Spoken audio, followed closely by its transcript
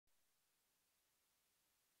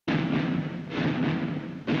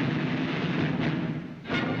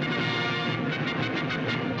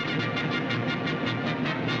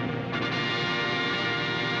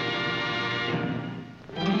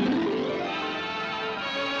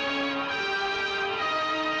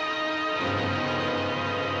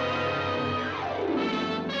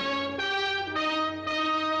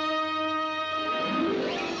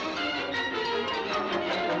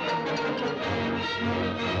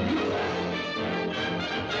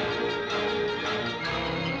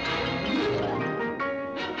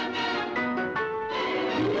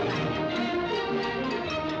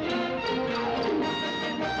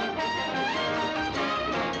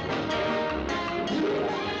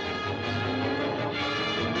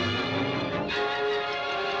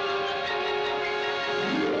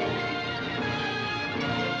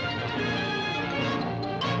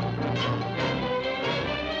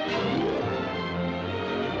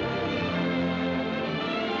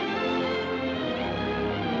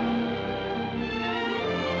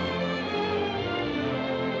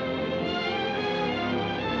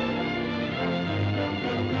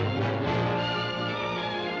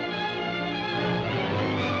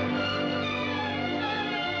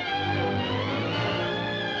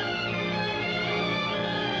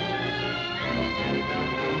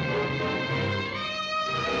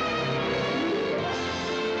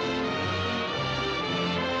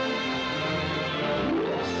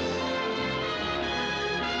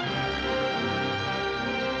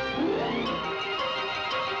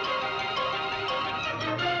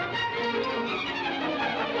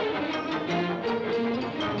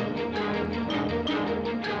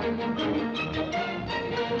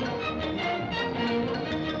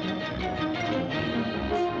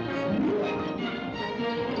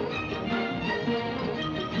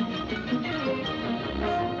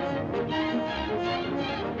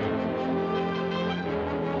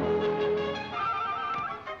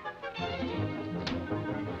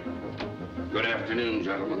Good afternoon,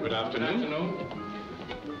 gentlemen. Good afternoon. Good afternoon.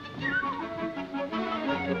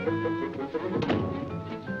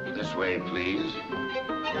 This way, please.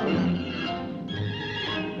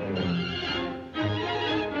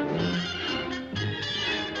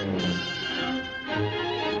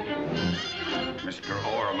 Mr.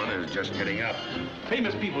 Órmán is just getting up.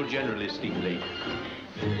 Famous people generally sleep late.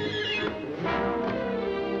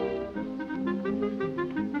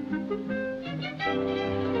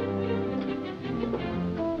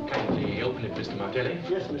 Kindly open it, Mr. Martelli.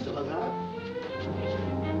 Yes, Mr. Lazar.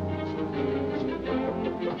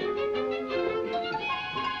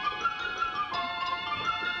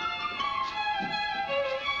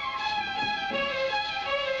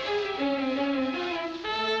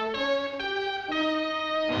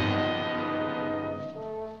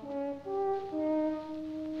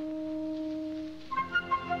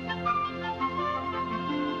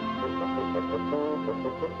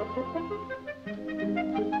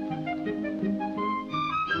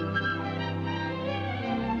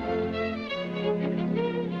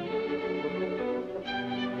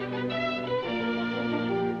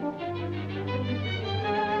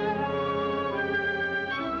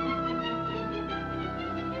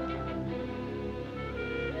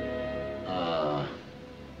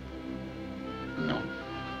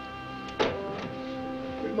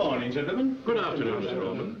 Gentlemen. Good afternoon, Mr.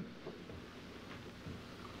 Órmán.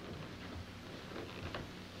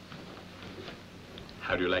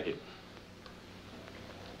 How do you like it?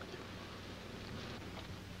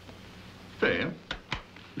 Fair.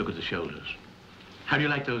 Look at the shoulders. How do you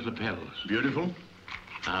like those lapels? Beautiful.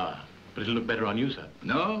 Ah, but it'll look better on you, sir.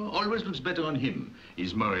 No, always looks better on him.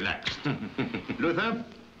 He's more relaxed. Luther,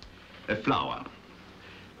 a flower.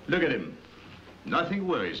 Look at him. Nothing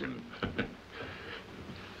worries him.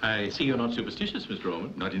 I see you're not superstitious, Mr.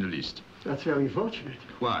 Órmán. Not in the least. That's very fortunate.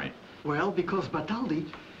 Why? Well, because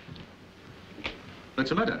Bataldi... What's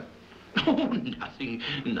the matter? Oh, nothing,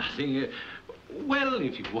 nothing. Well,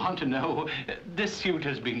 if you want to know, this suit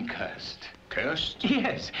has been cursed. Cursed?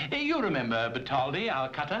 Yes. You remember Bataldi, our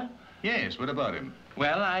cutter? Yes, what about him?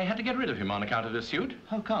 Well, I had to get rid of him on account of this suit.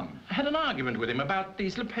 How come? I had an argument with him about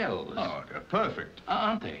these lapels. Oh, they're perfect.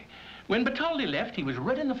 Aren't they? When Bataldi left, he was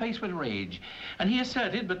red in the face with rage, and he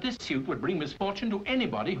asserted that this suit would bring misfortune to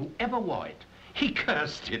anybody who ever wore it. He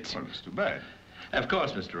cursed it. Well, it's too bad. Of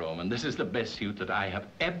course, Mr. Órmán, this is the best suit that I have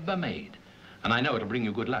ever made, and I know it'll bring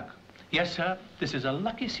you good luck. Yes, sir, this is a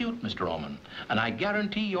lucky suit, Mr. Órmán, and I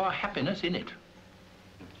guarantee your happiness in it.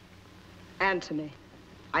 Answer me.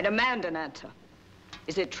 I demand an answer.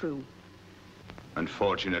 Is it true?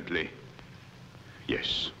 Unfortunately,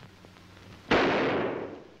 yes.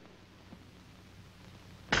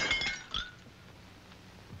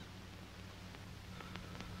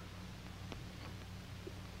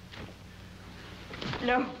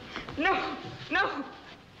 No, no, no.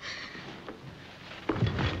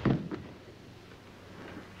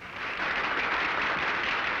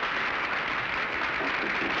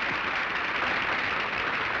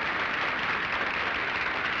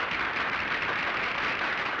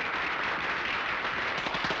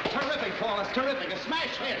 Terrific, Paul. It's terrific. A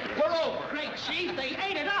smash hit. We're over. Great, Chief. They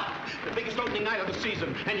ate it up. The biggest opening night of the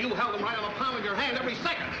season, and you held them right on the palm of your hand every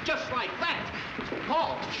second, just like that.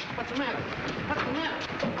 Paul, what's the matter? What's the matter?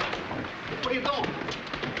 Where are you going?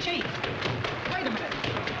 Chief, wait a minute.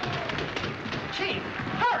 Chief,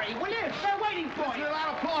 hurry, will you? They're waiting for you. A lot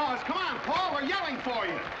of applause. Come on, Paul. We're yelling for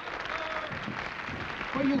you.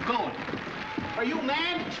 Where are you going? Are you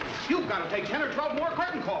mad? You've got to take 10 or 12 more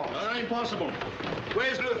curtain calls. That ain't possible.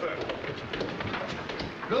 Where's Luther?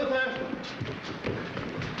 Luther!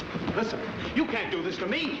 Listen, you can't do this to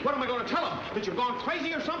me. What am I going to tell him? That you've gone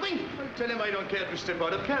crazy or something? Tell him I don't care to step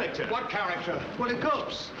out of character. What character? For the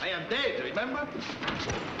corpse. I am dead, remember?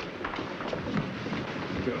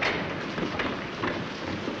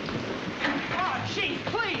 Oh, Chief,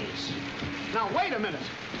 please. Now, wait a minute.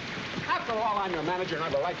 After all, I'm your manager and I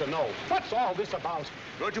have a right to know. What's all this about?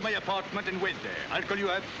 Go to my apartment and wait there. I'll call you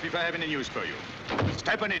up if I have any news for you.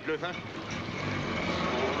 Step on it, Luther.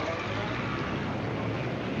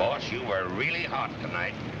 Boss, you were really hot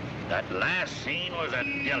tonight. That last scene was a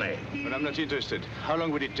dilly. But I'm not interested. How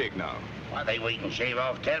long would it take now? Well, they wait and shave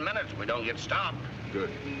off 10 minutes if we don't get stopped. Good.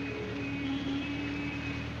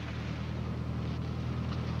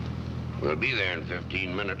 We'll be there in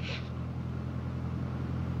 15 minutes.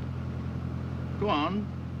 Go on.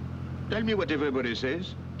 Tell me what everybody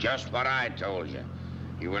says. Just what I told you.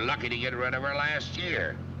 You were lucky to get rid of her last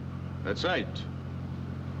year. That's right.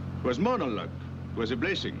 It was more than luck. It was a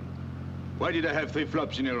blessing. Why did I have 3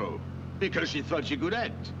 flops in a row? Because she thought she could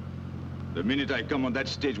act. The minute I come on that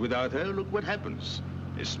stage without her, look what happens.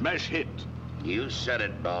 A smash hit. You said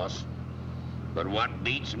it, boss. But what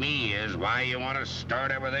beats me is why you want to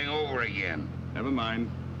start everything over again. Never mind.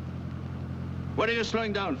 What are you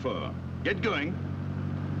slowing down for? Get going.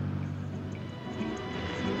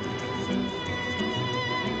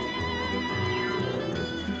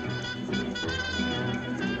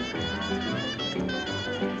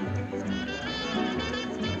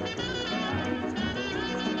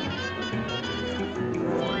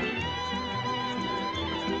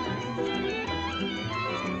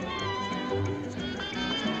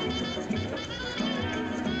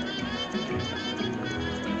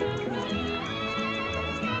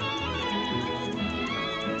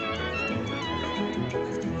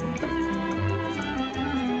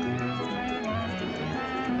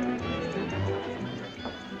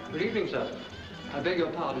 Good evening, sir. I beg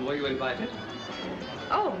your pardon, were you invited?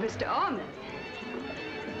 Oh, Mr. Órmαν.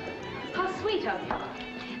 How sweet of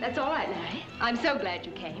you. That's all right, Larry. I'm so glad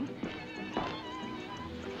you came.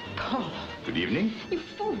 Paul. Good evening. You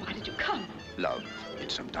fool, why did you come? Love,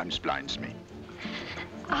 it sometimes blinds me.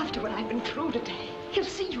 After what I've been through today, he'll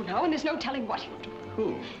see you now, and there's no telling what he'll do.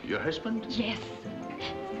 Who? Your husband? Yes.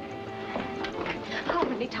 How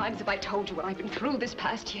many times have I told you what I've been through this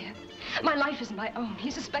past year? My life isn't my own.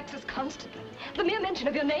 He suspects us constantly. The mere mention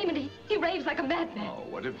of your name, and he raves like a madman. Oh,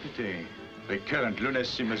 what a pity. The current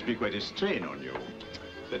lunacy must be quite a strain on you.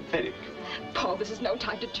 Pathetic. Paul, this is no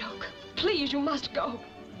time to joke. Please, you must go.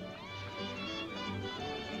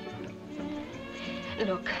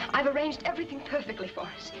 Look, I've arranged everything perfectly for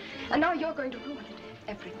us. And now you're going to ruin it.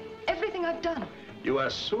 Everything. Everything I've done. You are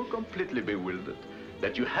so completely bewildered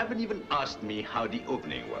that you haven't even asked me how the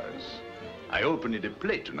opening was. I opened a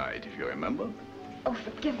play tonight, if you remember. Oh,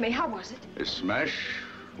 forgive me. How was it? A smash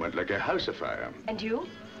went like a house afire. And you?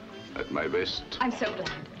 At my best. I'm so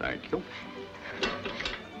glad. Thank you.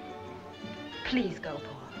 Please go,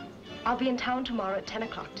 Paul. I'll be in town tomorrow at 10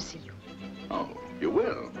 o'clock to see you. Oh, you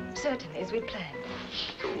will? Certainly, as we'd planned.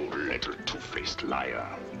 You little two-faced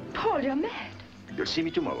liar. Paul, you're mad. You'll see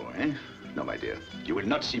me tomorrow, eh? No, my dear. You will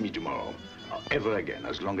not see me tomorrow, or ever again,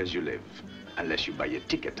 as long as you live. Unless you buy a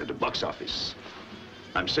ticket at the box office.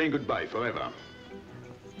 I'm saying goodbye forever.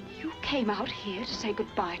 You came out here to say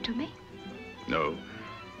goodbye to me? No.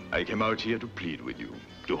 I came out here to plead with you.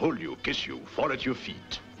 To hold you, kiss you, fall at your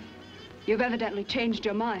feet. You've evidently changed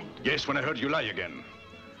your mind. Yes, when I heard you lie again.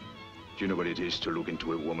 Do you know what it is to look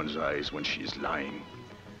into a woman's eyes when she's lying?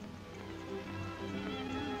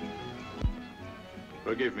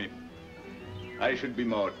 Forgive me. I should be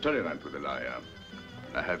more tolerant with a liar.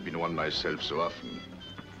 I have been one myself so often.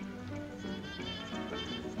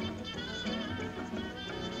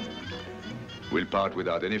 We'll part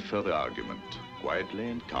without any further argument, quietly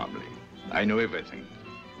and calmly. I know everything.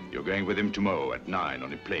 You're going with him tomorrow at 9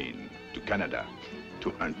 on a plane to Canada to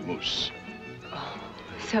hunt moose. Oh,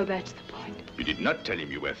 so that's the point. You did not tell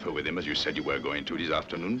him you were through with him as you said you were going to this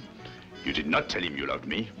afternoon. You did not tell him you loved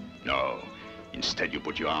me. No. Instead, you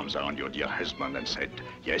put your arms around your dear husband and said,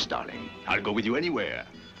 yes, darling, I'll go with you anywhere.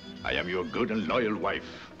 I am your good and loyal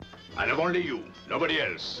wife. I love only you, nobody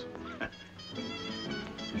else.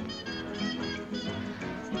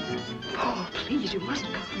 Paul, please, you must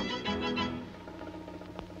go.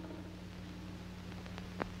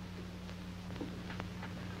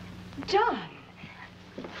 John,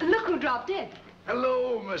 look who dropped in.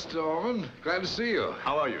 Hello, Mr. Órmàn. Glad to see you.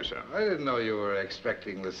 How are you, sir? I didn't know you were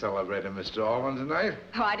expecting the celebrated Mr. Órmàn tonight.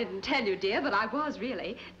 Oh, I didn't tell you, dear, but I was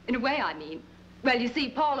really. In a way, I mean. Well, you see,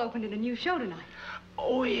 Paul opened in a new show tonight.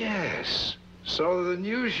 Oh, yes. So the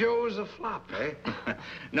new show was a flop, eh?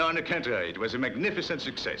 No, on the contrary, it was a magnificent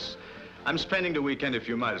success. I'm spending the weekend a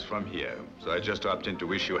few miles from here, so I just dropped in to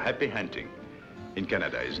wish you happy hunting. In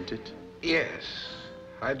Canada, isn't it? Yes.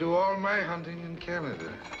 I do all my hunting in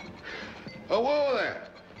Canada. Oh, whoa there.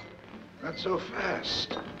 Not so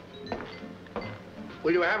fast.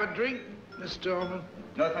 Will you have a drink, Mr. Órmàn?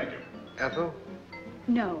 No, thank you. Ethel?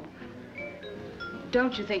 No.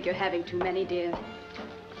 Don't you think you're having too many, dear?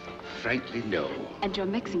 Frankly, no. And you're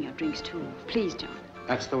mixing your drinks, too. Please, John.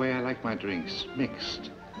 That's the way I like my drinks,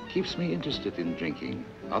 mixed. Keeps me interested in drinking.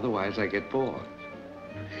 Otherwise, I get bored.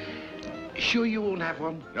 Sure you won't have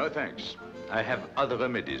one? No, thanks. I have other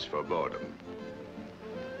remedies for boredom.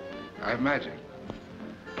 I imagine.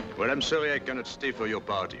 Well, I'm sorry I cannot stay for your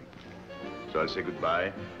party. So I'll say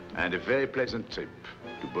goodbye, and a very pleasant trip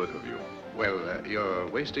to both of you. Well, you're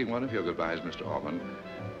wasting one of your goodbyes, Mr. Órmàn.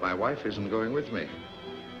 My wife isn't going with me.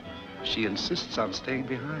 She insists on staying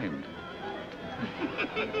behind.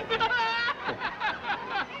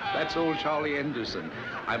 That's old Charlie Anderson.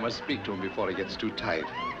 I must speak to him before he gets too tight.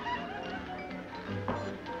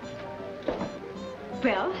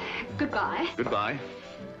 Well, goodbye. Goodbye.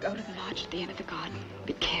 Go to the lodge at the end of the garden.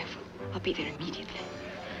 Be careful. I'll be there immediately.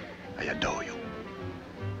 I adore you.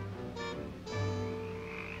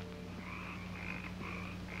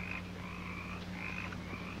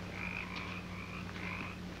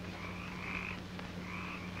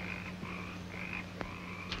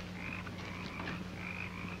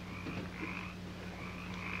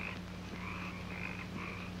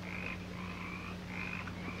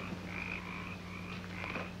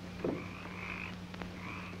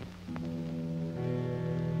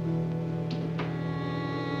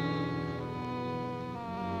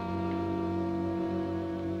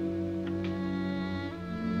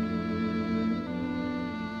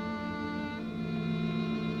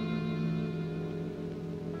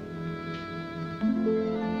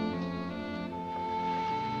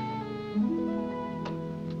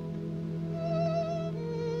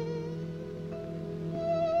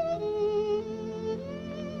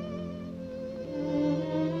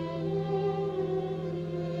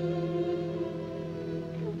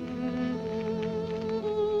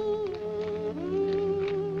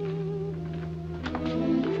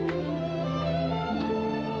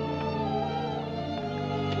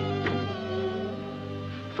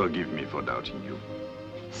 Forgive me for doubting you.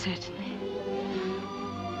 Certainly.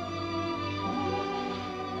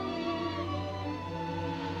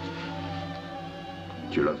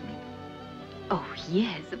 Do you love me? Oh,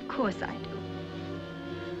 yes, of course I do.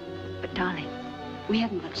 But, darling, we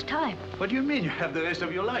haven't much time. What do you mean? You have the rest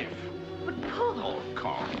of your life. But, Paul... Oh,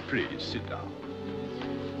 come, please, sit down.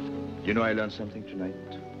 You know, I learned something tonight.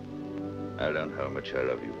 I learned how much I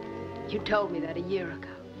love you. You told me that a year ago.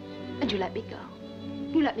 And you let me go.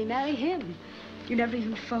 You let me marry him. You never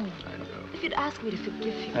even phoned. I know. If you'd asked me to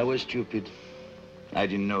forgive you... I was stupid. I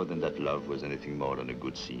didn't know then that love was anything more than a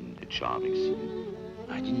good scene, a charming scene.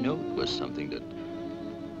 I didn't know it was something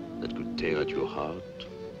that could tear at your heart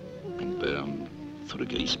and burn through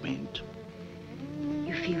the grease paint.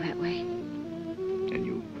 You feel that way? And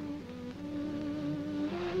you?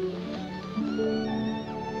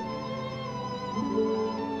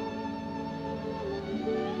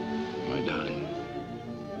 My darling,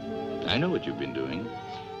 I know what you've been doing.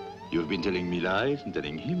 You've been telling me lies and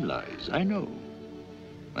telling him lies. I know.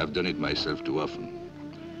 I've done it myself too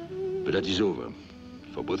often. But that is over.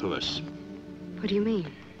 For both of us. What do you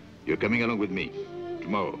mean? You're coming along with me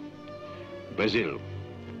tomorrow. Brazil.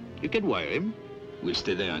 You can wire him. We'll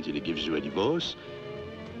stay there until he gives you a divorce.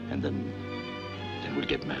 And then we'll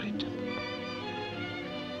get married.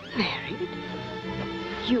 Married?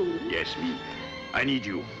 You? Yes, me. I need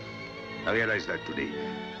you. I realize that today.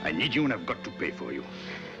 I need you and I've got to pay for you.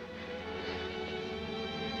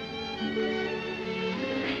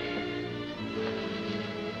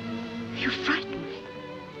 You frighten me.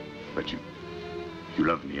 But you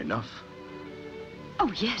love me enough.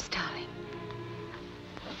 Oh, yes, darling.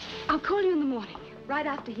 I'll call you in the morning, right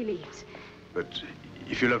after he leaves. But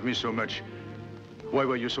if you love me so much, why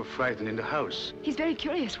were you so frightened in the house? He's very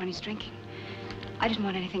curious when he's drinking. I didn't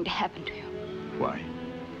want anything to happen to you. Why?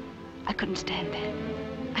 I couldn't stand that.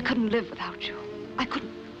 I couldn't live without you. I couldn't.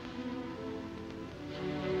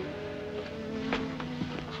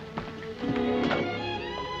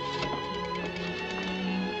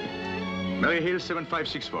 Mary Hill,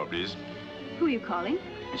 7564, please. Who are you calling?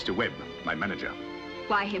 Mr. Webb, my manager.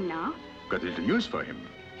 Why him now? Got a little news for him.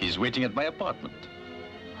 He's waiting at my apartment.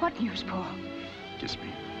 What news, Paul? Kiss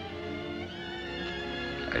me.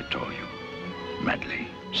 I told you. Madly,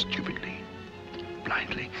 stupidly,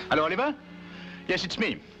 blindly. Hello, Oliver? Yes, it's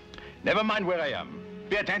me. Never mind where I am.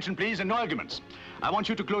 Pay attention, please, and no arguments. I want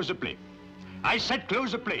you to close the play. I said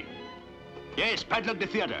close the play. Yes, padlock the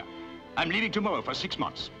theater. I'm leaving tomorrow for 6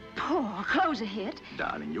 months. Paul, close a hit.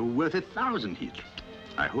 Darling, you're worth 1,000 hits.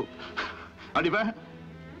 I hope. Oliver?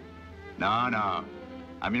 No.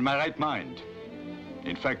 I'm in my right mind.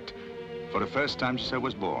 In fact, for the first time since I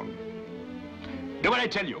was born. Do what I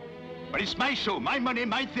tell you. But it's my show, my money,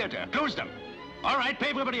 my theater. Close them. All right, pay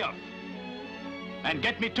everybody off. And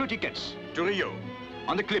get me 2 tickets to Rio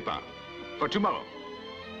on the Clipper for tomorrow.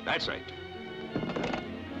 That's right.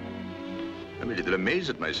 I'm a little amazed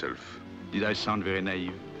at myself. Did I sound very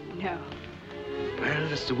naive? No. Well,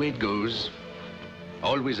 that's the way it goes.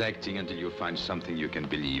 Always acting until you find something you can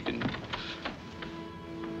believe in.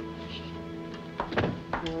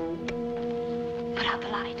 Put out the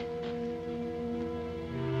light.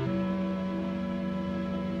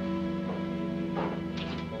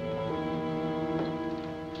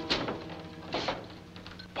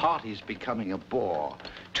 Party's becoming a bore.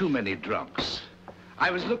 Too many drunks.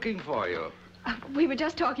 I was looking for you. We were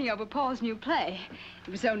just talking over Paul's new play.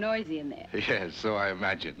 It was so noisy in there. Yes, so I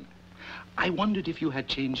imagine. I wondered if you had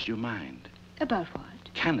changed your mind. About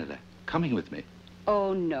what? Canada. Coming with me.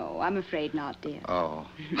 Oh, no. I'm afraid not, dear. Oh.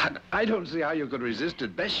 I don't see how you could resist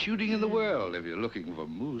it. Best shooting in the world if you're looking for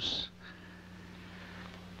moose.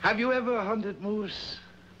 Have you ever hunted moose,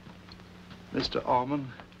 Mr. Órmàn?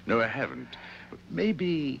 No, I haven't.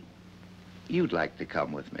 Maybe you'd like to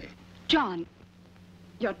come with me. John,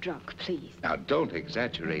 you're drunk, please. Now, don't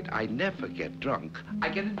exaggerate. I never get drunk. I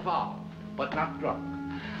get involved, but not drunk.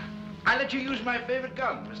 I'll let you use my favorite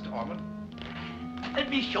gun, Mr. Órmàn. Let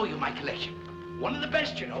me show you my collection. One of the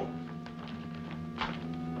best, you know.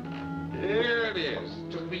 Here it is.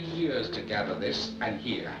 Took me years to gather this, and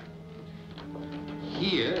here.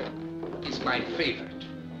 Here is my favorite.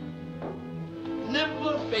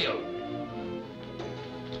 Never failed.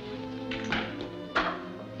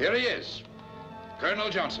 Here he is. Colonel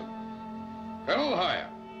Johnson. Colonel Hoyer.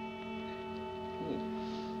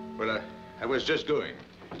 Well, I was just going.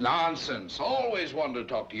 Nonsense. Always wanted to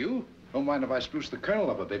talk to you. Don't mind if I spruce the Colonel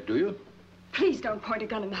up a bit, do you? Please don't point a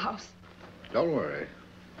gun in the house. Don't worry.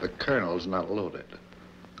 The Colonel's not loaded.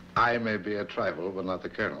 I may be a trifle, but not the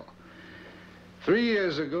Colonel. 3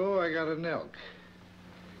 years ago, I got an elk.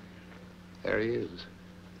 There he is.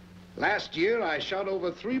 Last year, I shot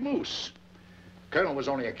over 3 moose. Colonel was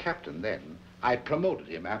only a captain then. I promoted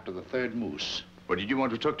him after the 3rd moose. What did you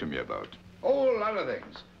want to talk to me about? Oh, a lot of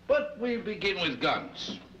things. But we begin with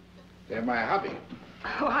guns. They're my hobby.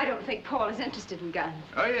 Oh, I don't think Paul is interested in guns.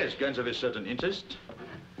 Oh, yes, guns have a certain interest.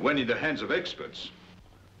 When in the hands of experts.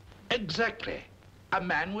 Exactly. A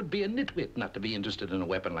man would be a nitwit not to be interested in a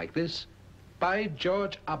weapon like this. By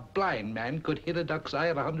George, a blind man could hit a duck's eye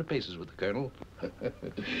at 100 paces with the Colonel.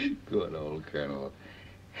 Good old Colonel.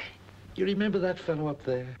 You remember that fellow up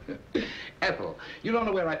there? Ethel, you don't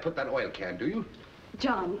know where I put that oil can, do you?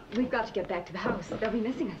 John, we've got to get back to the house. They'll be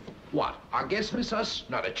missing us. What? Our guests miss us?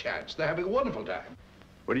 Not a chance. They're having a wonderful time.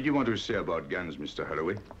 What did you want to say about guns, Mr.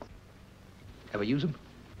 Holloway? Ever use them?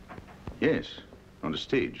 Yes, on the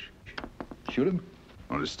stage. Shoot them?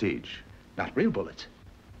 On the stage. Not real bullets?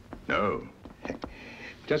 No.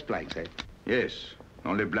 Just blanks, eh? Yes,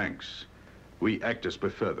 only blanks. We actors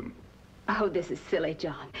prefer them. Oh, this is silly,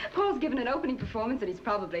 John. Paul's given an opening performance and he's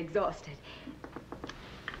probably exhausted.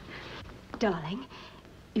 Darling,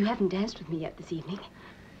 you haven't danced with me yet this evening.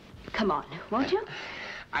 Come on, won't you?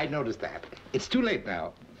 I noticed that. It's too late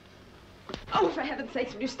now. Oh, for heaven's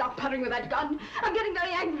sakes, will you stop puttering with that gun? I'm getting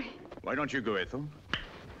very angry. Why don't you go, Ethel?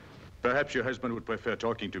 Perhaps your husband would prefer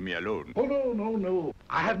talking to me alone. Oh, no.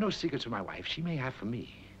 I have no secrets from my wife. She may have from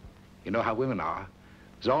me. You know how women are.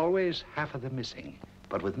 There's always half of them missing.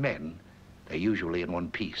 But with men, they're usually in one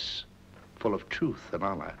piece, full of truth and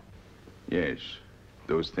honor. Yes,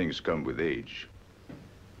 those things come with age.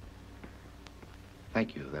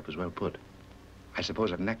 Thank you. That was well put. I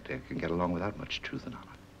suppose an actor can get along without much truth and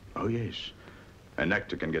honor. Oh, yes. An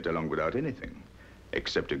actor can get along without anything,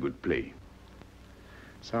 except a good play.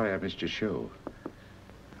 Sorry I missed your show.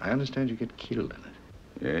 I understand you get killed in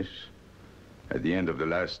it. Yes. At the end of the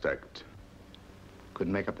last act.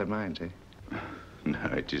 Couldn't make up their minds, eh? No,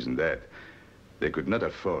 it isn't that. They could not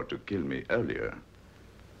afford to kill me earlier.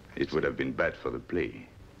 It would have been bad for the play.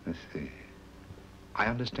 Let's see. I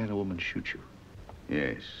understand a woman shoots you.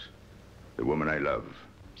 Yes. The woman I love.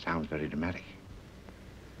 Sounds very dramatic.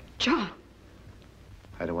 John!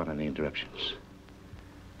 I don't want any interruptions.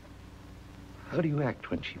 How do you act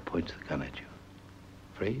when she points the gun at you?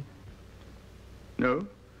 Afraid? No.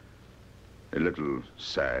 A little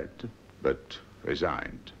sad, but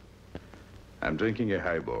resigned. I'm drinking a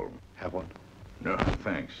highball. Have one? No,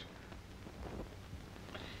 thanks.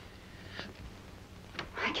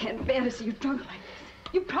 I can't bear to see you drunk like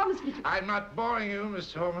this. You promised me to... I'm not boring you,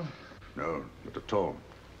 Mr. Órmàn. No, not at all.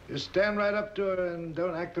 Just stand right up to her and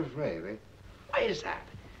don't act afraid, eh? Why is that?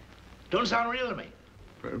 Don't sound real to me.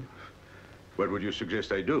 Well, what would you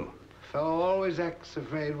suggest I do? A fellow always acts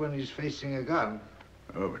afraid when he's facing a gun.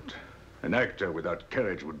 Oh, but an actor without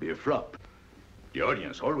courage would be a flop. The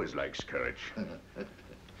audience always likes courage.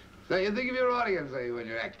 So you think of your audience, eh, when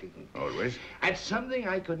you're acting? Always. That's something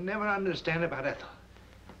I could never understand about Ethel.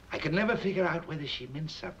 I could never figure out whether she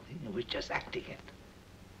meant something or was just acting it.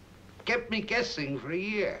 Kept me guessing for a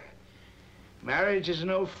year. Marriage is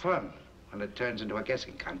no fun when it turns into a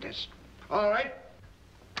guessing contest. All right.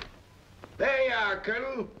 There you are,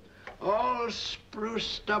 Colonel. All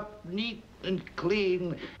spruced up, neat and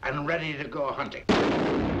clean, and ready to go hunting.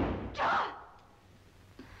 John!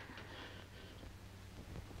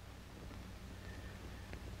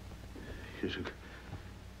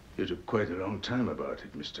 You took quite a long time about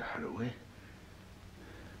it, Mr. Holloway.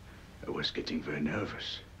 was getting very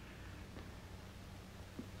nervous.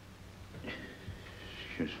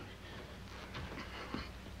 Excuse me.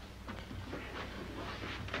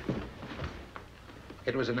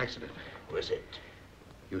 It was an accident. Was it?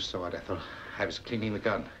 You saw it, Ethel. I was cleaning the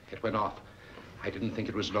gun. It went off. I didn't think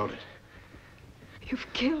it was loaded. You've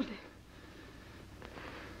killed him.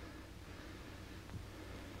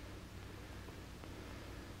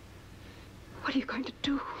 What are you going to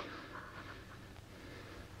do?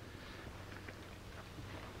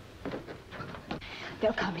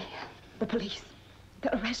 They'll come here. The police.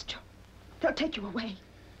 They'll arrest you. They'll take you away.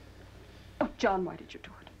 Oh, John, why did you do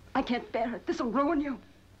it? I can't bear it. This'll ruin you.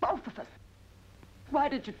 Both of us. Why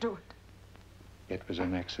did you do it? It was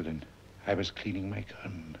an accident. I was cleaning my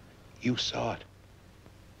gun. You saw it.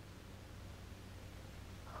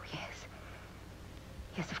 Oh, yes.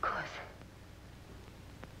 Yes, of course.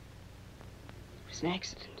 It was an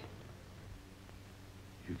accident.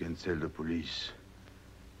 You can tell the police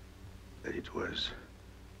that it was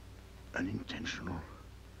unintentional.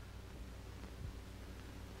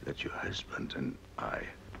 That your husband and I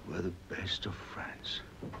were the best of friends.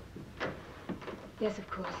 Yes, of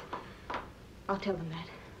course. I'll tell them that.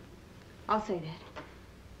 I'll say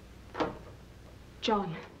that.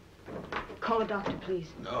 John, call a doctor,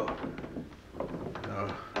 please. No.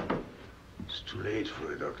 No. It's too late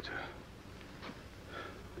for a doctor.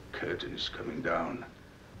 The curtain is coming down.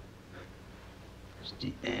 It's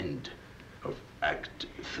the end of Act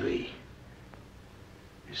 3.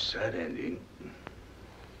 A sad ending.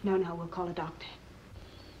 No, we'll call a doctor.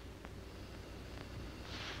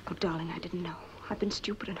 Oh, darling, I didn't know. I've been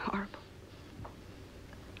stupid and horrible.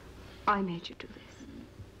 I made you do this.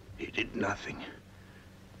 He did nothing.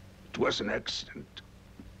 It was an accident.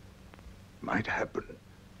 Might happen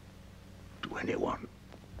to anyone.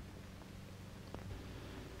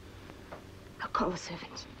 I'll call the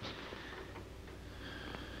servants.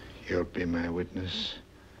 You'll be my witness?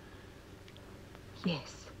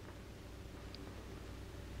 Yes.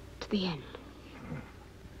 To the end.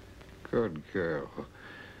 Good girl.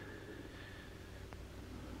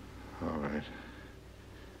 All right.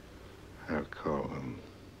 I'll call them.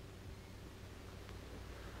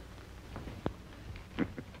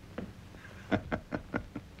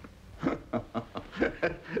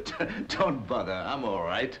 Don't bother. I'm all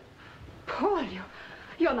right. Paul,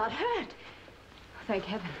 you're not hurt. Thank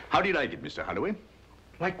heaven. How do you like it, Mr. Holloway?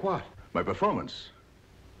 Like what? My performance.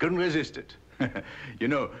 Couldn't resist it. You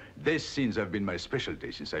know, these scenes have been my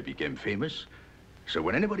specialty since I became famous. So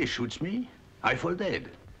when anybody shoots me, I fall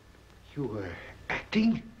dead. You were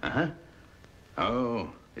acting? Uh-huh. Oh,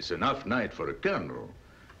 it's an off night for a colonel.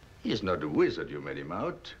 He's not a wizard you made him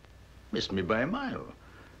out. Missed me by a mile.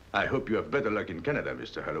 I hope you have better luck in Canada,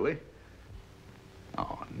 Mr. Holloway.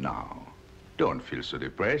 Oh, now, don't feel so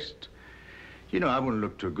depressed. You know, I wouldn't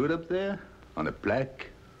look too good up there on a plaque.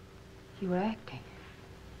 You were acting?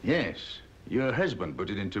 Yes. Your husband put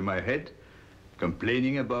it into my head,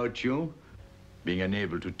 complaining about you, being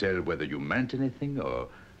unable to tell whether you meant anything or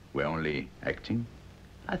were only acting.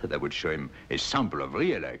 I thought I would show him a sample of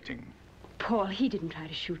real acting. Paul, he didn't try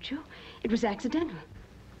to shoot you. It was accidental.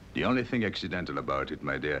 The only thing accidental about it,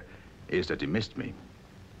 my dear, is that he missed me.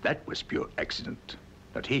 That was pure accident.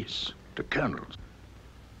 Not his, the colonel's.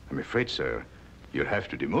 I'm afraid, sir, you'll have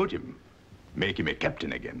to demote him. Make him a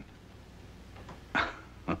captain again.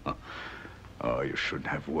 Oh, you shouldn't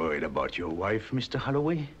have worried about your wife, Mr.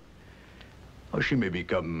 Holloway. Oh, she may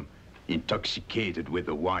become intoxicated with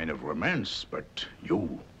the wine of romance, but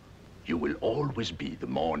you will always be the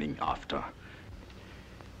morning after.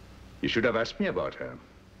 You should have asked me about her.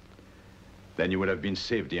 Then you would have been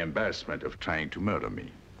saved the embarrassment of trying to murder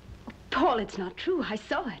me. Paul, it's not true. I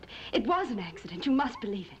saw it. It was an accident. You must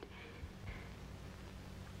believe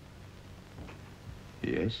it.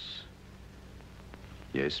 Yes?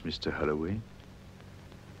 Yes, Mr. Holloway.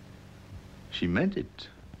 She meant it,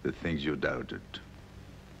 the things you doubted.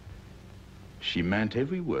 She meant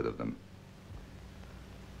every word of them.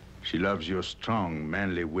 She loves your strong,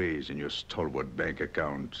 manly ways and your stalwart bank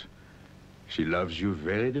account. She loves you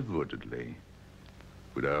very devotedly,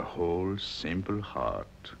 with her whole simple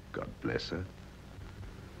heart. God bless her.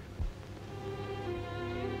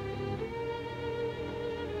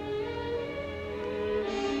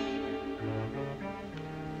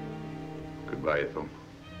 Goodbye, Ethel.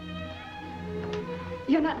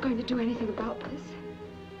 You're not going to do anything about this?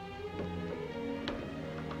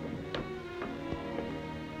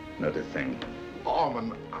 Not a thing.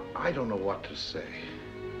 Órmαν, I don't know what to say.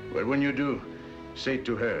 Well, when you do, say it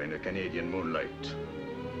to her in the Canadian moonlight.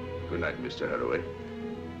 Good night, Mr. Holloway.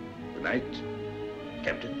 Good night,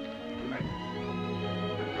 Captain. Good night.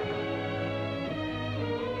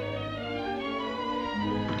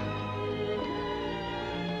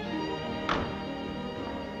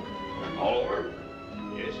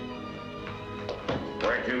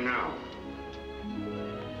 Where to now?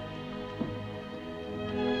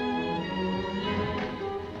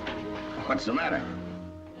 What's the matter?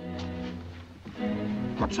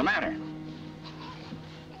 What's the matter?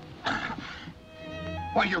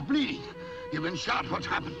 Why, you're bleeding. You've been shot. What's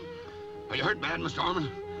happened? Are you hurt bad, Mr.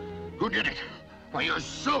 Orman? Who did it? Why, you're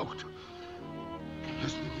soaked. Can you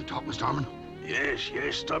listen to me talk, Mr. Orman? Yes,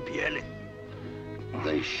 stop yelling.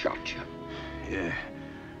 They shot you. Yeah,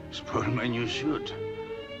 spoiled my new suit.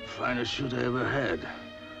 Finest suit I ever had.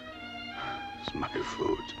 It's my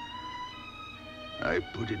fault. I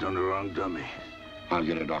put it on the wrong dummy. I'll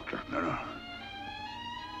get a doctor. No.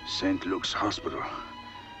 St. Luke's Hospital.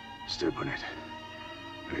 Step on it.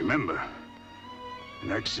 Remember,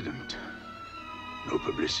 an accident. No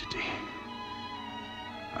publicity.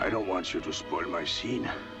 I don't want you to spoil my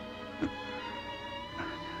scene.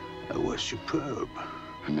 I was superb.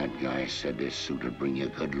 And that guy said this suit would bring you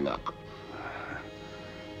good luck.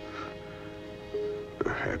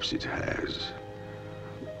 Perhaps it has.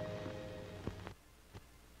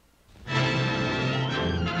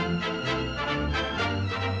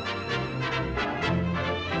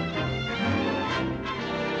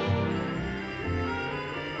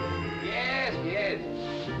 Yes.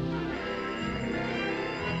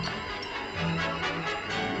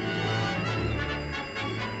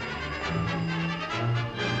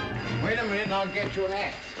 Wait a minute and I'll get you an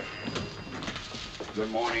act. Good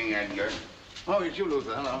morning, Edgar. Oh, it's you,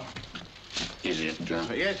 Luther. Hello. Is it,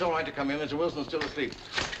 Yeah, it's all right to come in. Mr. Wilson's still asleep.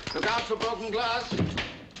 Look out for broken glass.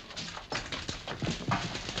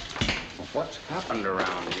 What's happened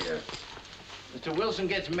around here? Mr. Wilson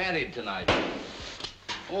gets married tonight.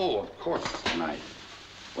 Oh, of course, tonight.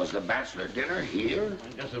 Was the bachelor dinner here?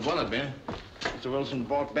 I guess it would have been. Mr. Wilson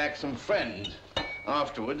brought back some friends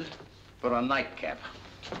afterwards for a nightcap.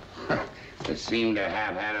 They seem to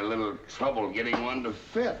have had a little trouble getting one to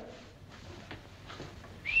fit.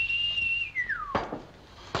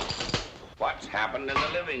 What's happened in the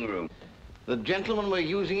living room? The gentlemen were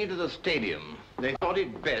using it as a stadium. They thought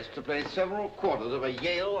it best to play several quarters of a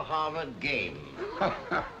Yale-Harvard game.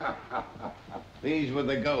 These were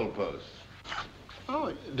the goalposts.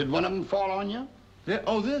 Oh, did one of them fall on you?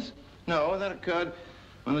 Oh, this? No, that occurred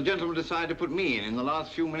when the gentlemen decided to put me in the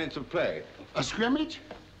last few minutes of play. A scrimmage?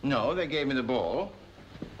 No, they gave me the ball,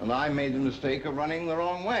 and I made the mistake of running the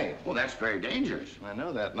wrong way. Well, that's very dangerous. I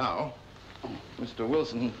know that now. Mr.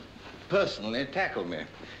 Wilson personally tackled me.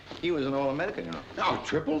 He was an All-American, you know. Oh,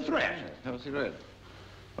 triple threat. Have a cigarette.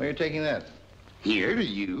 Where are you taking that? Here to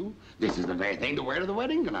you. This is the very thing to wear to the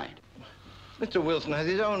wedding tonight. Mr. Wilson has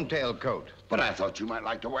his own tailcoat. But I thought you might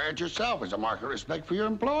like to wear it yourself as a mark of respect for your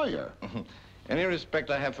employer. Any respect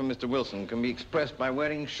I have for Mr. Wilson can be expressed by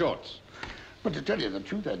wearing shorts. But to tell you the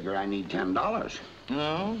truth, Edgar, I need $10.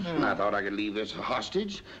 No? And I thought I could leave this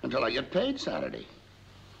hostage until I get paid Saturday.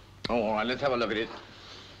 Oh, all right, let's have a look at it.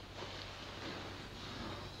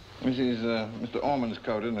 This is Mr. Orman's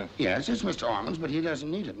coat, isn't it? Yes, it's Mr. Orman's, but he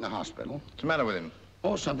doesn't need it in the hospital. What's the matter with him?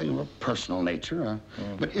 Oh, something of a personal nature.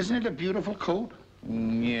 But isn't it a beautiful coat?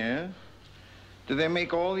 Yeah. Do they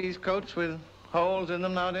make all these coats with holes in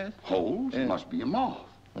them nowadays? Holes? Yeah. Must be a moth.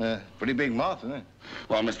 Pretty big moth, isn't it?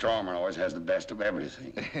 Well, Mr. Orman always has the best of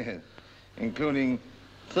everything. Including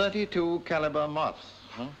 32 caliber moths,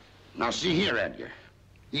 huh? Now, see here, Edgar.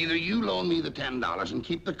 Either you loan me the $10 and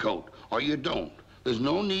keep the coat, or you don't. There's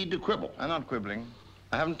no need to quibble. I'm not quibbling.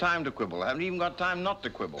 I haven't time to quibble. I haven't even got time not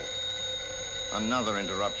to quibble. Another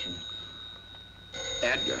interruption.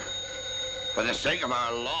 Edgar, for the sake of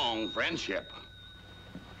our long friendship.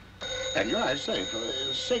 Edgar, I say, for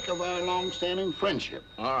the sake of our long-standing friendship.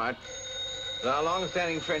 All right. But our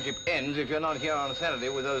long-standing friendship ends if you're not here on Saturday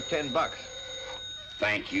with those $10.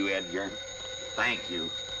 Thank you, Edgar. Thank you.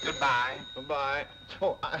 Goodbye. Goodbye.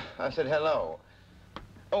 Oh, I said hello.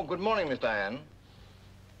 Oh, good morning, Miss Diane.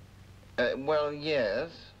 Well,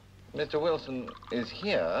 yes. Mr. Wilson is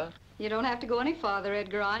here. You don't have to go any farther,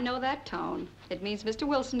 Edgar. I know that tone. It means Mr.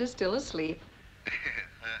 Wilson is still asleep.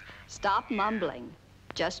 Stop mumbling.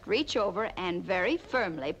 Just reach over and very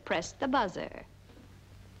firmly press the buzzer.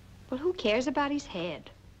 Well, who cares about his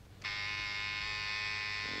head?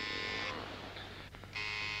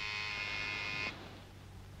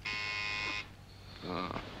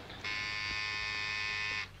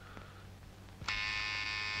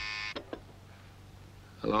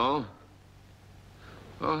 Hello?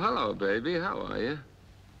 Oh, hello, baby. How are you?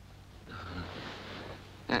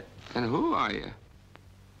 And who are you?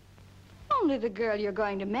 Only the girl you're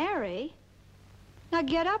going to marry. Now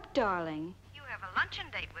get up, darling. You have a luncheon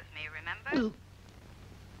date with me, remember?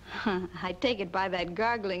 I take it by that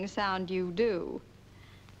gargling sound you do.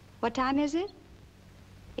 What time is it?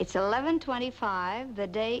 It's 11:25, the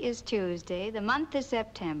day is Tuesday, the month is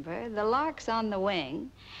September, the lark's on the wing,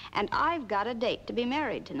 and I've got a date to be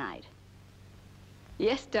married tonight.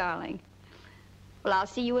 Yes, darling. Well, I'll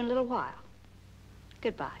see you in a little while.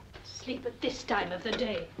 Goodbye. Sleep at this time of the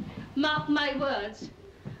day. Mark my words.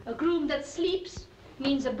 A groom that sleeps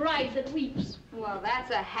means a bride that weeps. Well, that's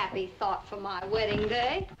a happy thought for my wedding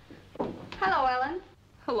day. Hello, Ellen.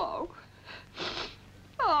 Hello.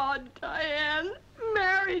 Oh, Diane,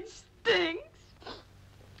 marriage stinks.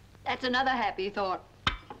 That's another happy thought.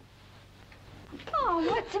 Oh,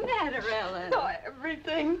 what's the matter, Ellen? Oh,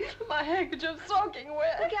 everything. My handkerchief's soaking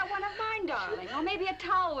wet. Look at one of mine, darling. Or maybe a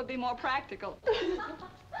towel would be more practical.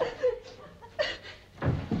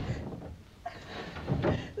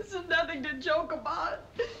 This is nothing to joke about.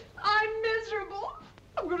 I'm miserable.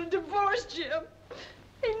 I'm going to divorce Jim.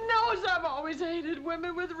 He knows I've always hated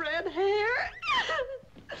women with red hair.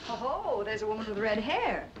 Oh, there's a woman with red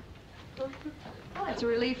hair. Well, that's a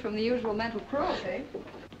relief from the usual mental cruelty.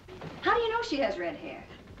 How do you know she has red hair?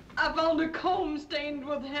 I found a comb stained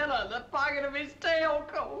with henna in the pocket of his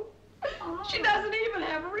tailcoat. Oh. She doesn't even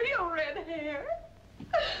have real red hair.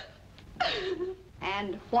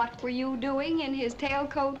 And what were you doing in his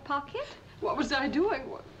tailcoat pocket? What was I doing?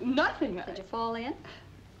 Nothing. Did you fall in?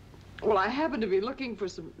 Well, I happened to be looking for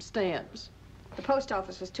some stamps. The post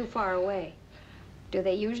office was too far away. Do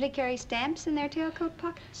they usually carry stamps in their tailcoat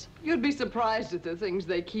pockets? You'd be surprised at the things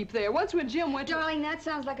they keep there. Once when Jim went to... Darling, that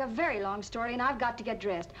sounds like a very long story, and I've got to get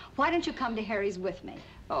dressed. Why don't you come to Harry's with me?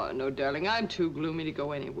 Oh, no, darling, I'm too gloomy to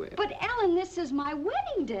go anywhere. But, Ellen, this is my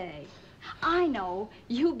wedding day. I know.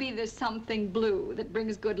 You be the something blue that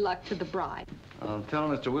brings good luck to the bride. Tell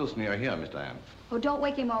Mr. Wilson you're here, Miss Diane. Oh, don't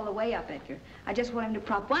wake him all the way up, Edgar. I just want him to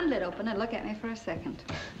prop one lid open and look at me for a second.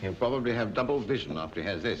 He'll probably have double vision after he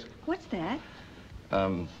has this. What's that?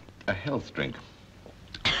 A health drink.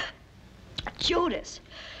 Judas.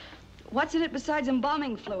 What's in it besides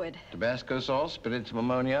embalming fluid? Tabasco sauce, spirits of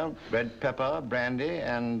ammonia, red pepper, brandy,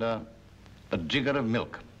 and a jigger of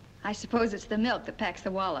milk. I suppose it's the milk that packs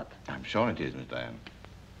the wallop. I'm sure it is, Miss Diane.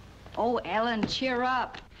 Oh, Ellen, cheer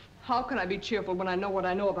up. How can I be cheerful when I know what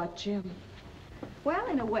I know about Jim? Well,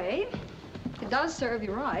 in a way, it does serve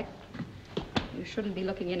you right. You shouldn't be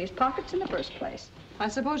looking in his pockets in the first place. I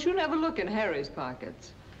suppose you never look in Harry's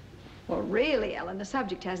pockets. Well, really, Ellen, the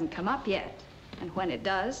subject hasn't come up yet. And when it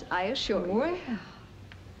does, I assure you...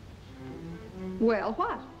 Well,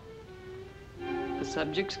 what? The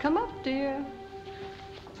subject's come up, dear.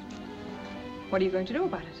 What are you going to do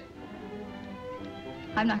about it?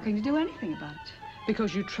 I'm not going to do anything about it.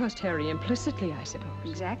 Because you trust Harry implicitly, I suppose.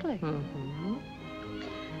 Exactly. Mm-hmm.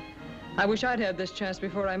 I wish I'd had this chance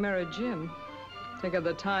before I married Jim. Think of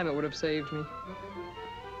the time it would have saved me.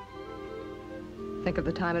 Think of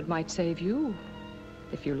the time it might save you,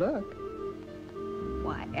 if you look.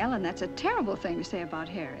 Why, Ellen, that's a terrible thing to say about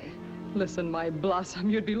Harry. Listen, my blossom,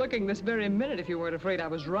 you'd be looking this very minute if you weren't afraid I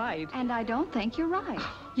was right. And I don't think you're right.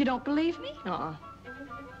 You don't believe me? Uh-uh.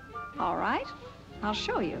 All right. I'll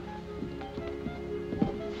show you.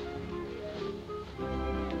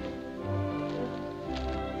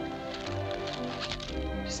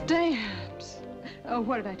 Stamps. Oh,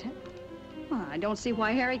 what did I tell you? Well, I don't see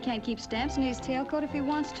why Harry can't keep stamps in his tailcoat if he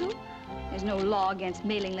wants to. There's no law against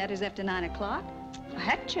mailing letters after 9 o'clock. A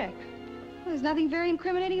hat check. Well, there's nothing very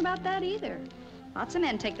incriminating about that either. Lots of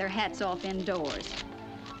men take their hats off indoors.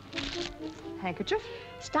 Handkerchief?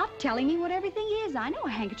 Stop telling me what everything is. I know a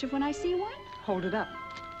handkerchief when I see one. Hold it up.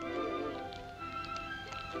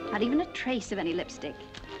 Not even a trace of any lipstick.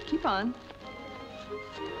 Keep on.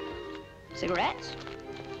 Cigarettes.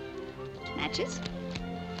 Matches.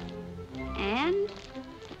 And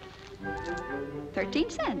 13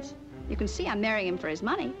 cents. You can see I'm marrying him for his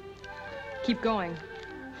money. Keep going.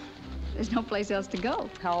 There's no place else to go.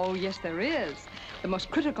 Oh, yes, there is. The most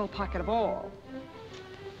critical pocket of all.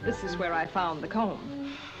 This is where I found the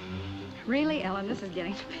comb. Really, Ellen, this is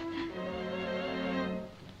getting to be...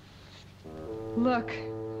 Look,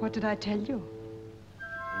 what did I tell you?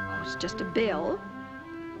 Oh, it's just a bill.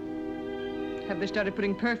 Have they started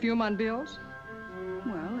putting perfume on bills?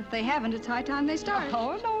 Well, if they haven't, it's high time they start.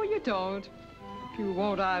 Oh, no, you don't. If you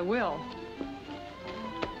won't, I will.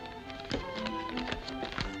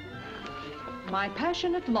 My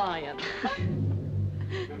passionate lion.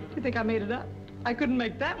 You think I made it up? I couldn't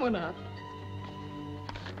make that one up.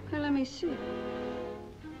 Well, let me see.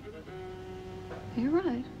 You're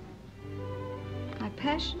right. My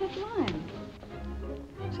passionate lion.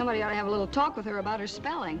 Somebody ought to have a little talk with her about her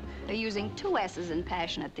spelling. They're using 2 S's in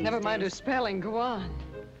passionate these days. Never mind her spelling. Go on.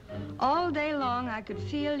 All day long, I could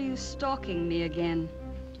feel you stalking me again.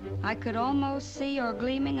 I could almost see your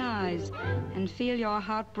gleaming eyes and feel your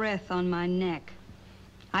hot breath on my neck.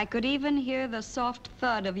 I could even hear the soft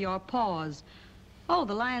thud of your paws. Oh,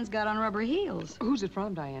 the lion's got on rubber heels. Who's it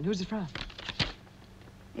from, Diane? Who's it from?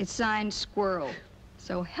 It's signed Squirrel.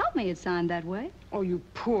 So help me, it's signed that way. Oh, you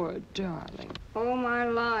poor darling. Oh, my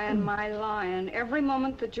lion, my lion. Every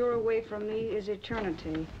moment that you're away from me is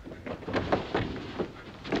eternity.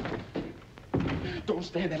 Don't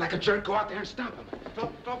stand there like a jerk. Go out there and stop them.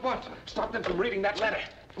 Stop what? Stop them from reading that letter.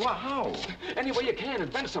 Well, how? Any way you can,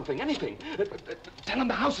 invent something, anything. Tell them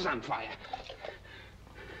the house is on fire.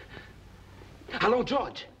 Hello,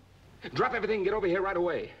 George. Drop everything and get over here right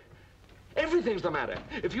away. Everything's the matter.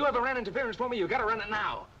 If you ever ran interference for me, you gotta run it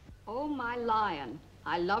now. Oh, my lion,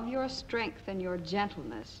 I love your strength and your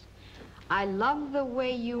gentleness. I love the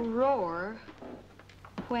way you roar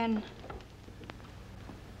when...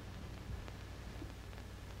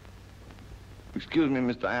 Excuse me,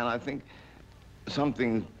 Miss Diane, I think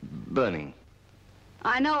something's burning.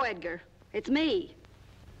 I know, Edgar. It's me.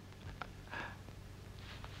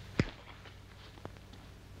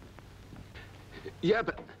 Yeah,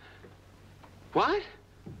 but... What?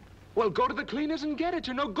 Well, go to the cleaners and get it.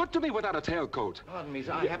 You're no good to me without a tailcoat. Pardon me,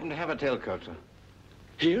 sir. I happen to have a tailcoat, sir.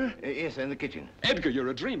 Here? Yes, in the kitchen. Edgar, you're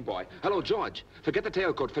a dream boy. Hello, George. Forget the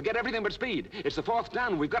tailcoat. Forget everything but speed. It's the 4th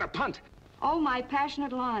down. We've got to punt. Oh, my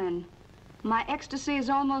passionate lion. My ecstasy is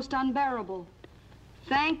almost unbearable.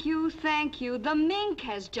 Thank you, thank you. The mink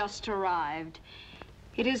has just arrived.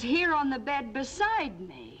 It is here on the bed beside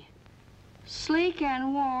me. Sleek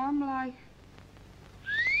and warm like...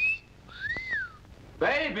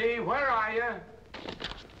 Baby, where are you?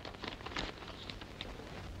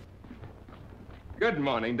 Good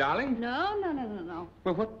morning, darling. No.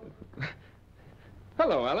 Well, what?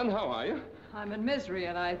 Hello, Ellen. How are you? I'm in misery,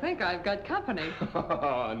 and I think I've got company.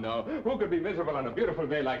 Oh, no. Who could be miserable on a beautiful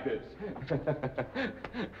day like this?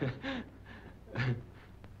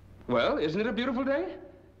 Well, isn't it a beautiful day?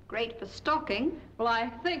 Great for stalking. Well, I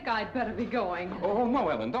think I'd better be going. Oh, no,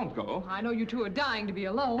 Ellen, don't go. I know you two are dying to be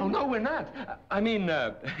alone. Oh, no, we're not. I mean,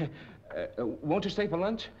 won't you stay for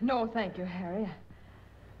lunch? No, thank you, Harry.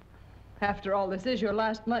 After all, this is your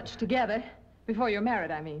last lunch together. Before you're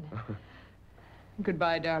married, I mean.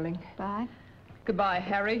 Goodbye, darling. Bye. Goodbye,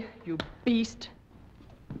 Harry, you beast.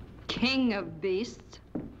 King of beasts.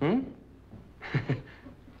 Hmm?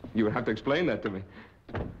 You would have to explain that to me.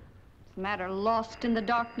 It's a matter lost in the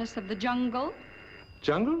darkness of the jungle.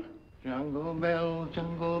 Jungle? Jungle bell,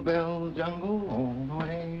 jungle all the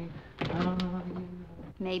way.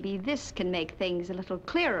 Maybe this can make things a little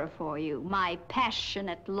clearer for you, my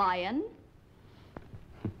passionate lion.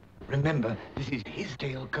 Remember, this is his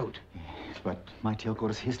tailcoat. Yes, but my tailcoat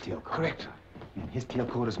is his tailcoat. Correct, sir. And his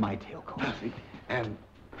tailcoat is my tailcoat. Perfect. And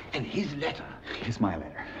his letter. It's my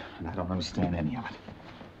letter, and I don't understand any of it.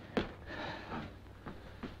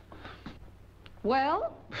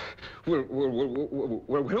 Well? Well,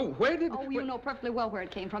 where did... Oh, you know perfectly well where it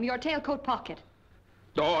came from. Your tailcoat pocket.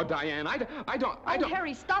 Oh, Diane, I don't... Oh,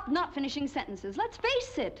 Harry, stop not finishing sentences. Let's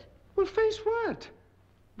face it. Well, face what?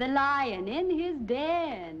 The lion in his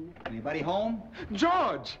den. Anybody home?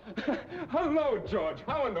 George! Hello, George.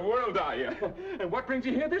 How in the world are you? And what brings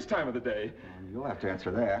you here this time of the day? You'll have to answer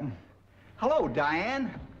that. Hello,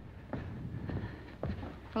 Diane.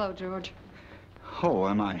 Hello, George. Oh,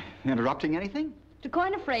 am I interrupting anything? To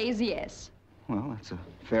coin a phrase, yes. Well, that's a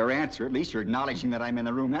fair answer. At least you're acknowledging that I'm in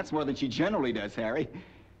the room. That's more than she generally does, Harry.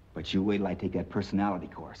 But you wait till I take that personality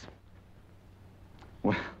course.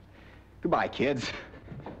 Well, goodbye, kids.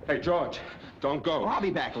 Hey, George, don't go. Well, I'll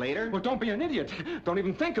be back later. Well, don't be an idiot. Don't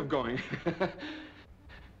even think of going.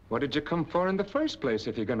 What did you come for in the first place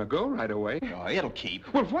if you're going to go right away? Oh, it'll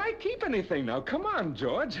keep. Well, why keep anything now? Come on,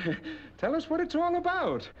 George. Tell us what it's all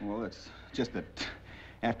about. Well, it's just that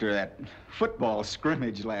after that football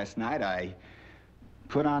scrimmage last night, I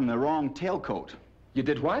put on the wrong tailcoat. You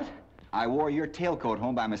did what? I wore your tailcoat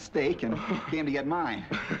home by mistake and came to get mine.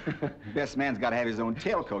 Best man's got to have his own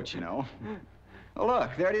tailcoat, you know. Oh, look,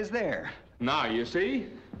 there it is there. Now, you see?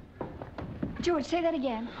 George, say that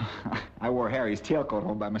again. I wore Harry's tailcoat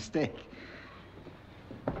home by mistake.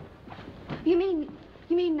 You mean,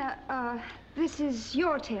 this is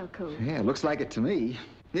your tailcoat? Yeah, it looks like it to me.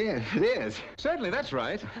 Yeah, it is. Certainly, that's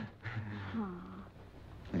right.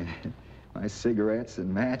 My cigarettes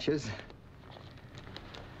and matches.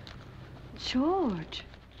 George.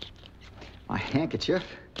 My handkerchief.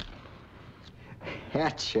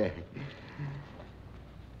 Hat check.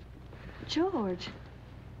 George,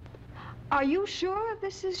 are you sure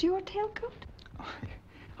this is your tailcoat?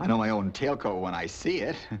 I know my own tailcoat when I see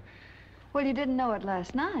it. Well, you didn't know it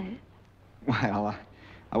last night. Well,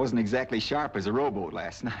 I wasn't exactly sharp as a rowboat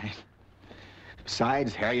last night.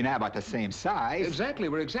 Besides, Harry and I are about the same size. Exactly.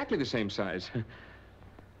 We're exactly the same size.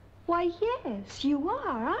 Why, yes, you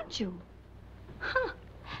are, aren't you? Huh.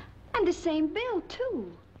 And the same build, too.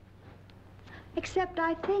 Except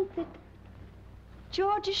I think that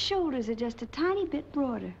George's shoulders are just a tiny bit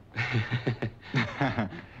broader.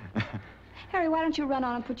 Harry, why don't you run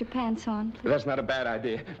on and put your pants on, please? That's not a bad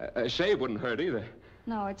idea. A shave wouldn't hurt either.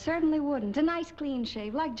 No, it certainly wouldn't. A nice clean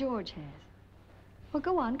shave, like George has. Well,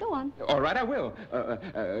 go on, go on. All right, I will.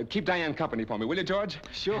 Keep Diane company for me, will you, George?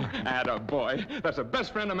 Sure. Attaboy. That's the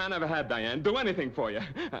best friend a man ever had, Diane. Do anything for you.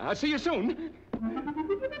 I'll see you soon.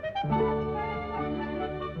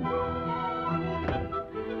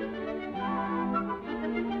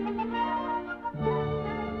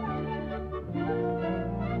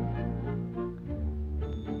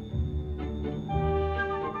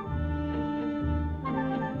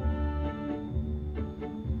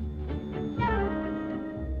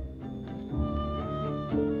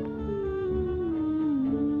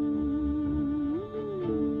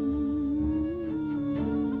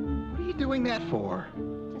 That for?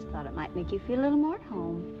 Just thought it might make you feel a little more at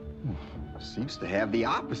home. Seems to have the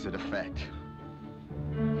opposite effect.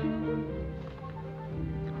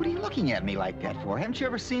 What are you looking at me like that for? Haven't you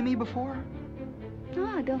ever seen me before? No,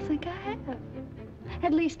 I don't think I have.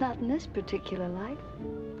 At least not in this particular light.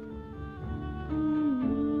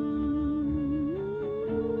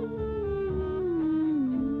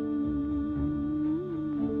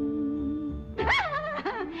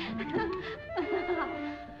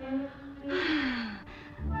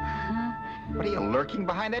 What are you lurking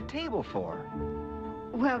behind that table for?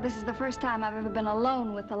 Well, this is the first time I've ever been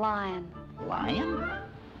alone with the lion. Lion?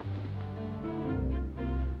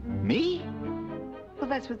 Me? Well,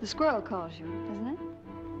 that's what the squirrel calls you, isn't it?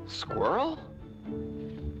 Squirrel?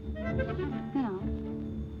 You know.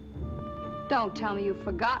 Don't tell me you've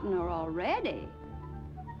forgotten her already.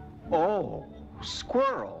 Oh,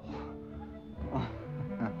 squirrel.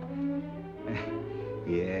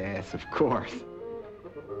 Yes, of course.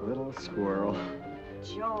 Little squirrel.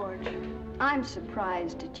 George, I'm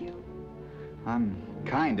surprised at you. I'm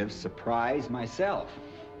kind of surprised myself.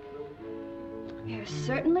 You're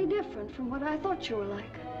certainly different from what I thought you were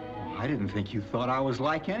like. I didn't think you thought I was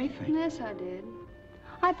like anything. Yes, I did.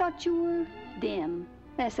 I thought you were dim.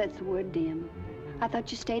 Yes, that's the word, dim. I thought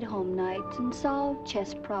you stayed home nights and solved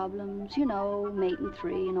chess problems, you know, mate and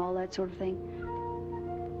three and all that sort of thing.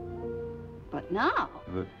 But now...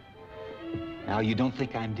 Now, you don't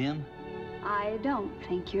think I'm dim? I don't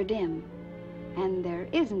think you're dim. And there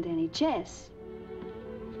isn't any chess.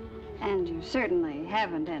 And you certainly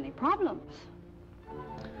haven't any problems.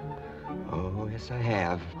 Oh, yes, I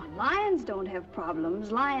have. Well, lions don't have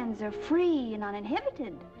problems. Lions are free and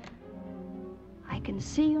uninhibited. I can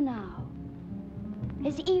see you now,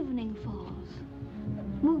 as evening falls,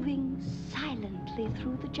 moving silently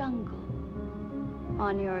through the jungle.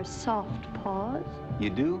 On your soft paws. You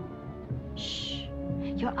do? Shh.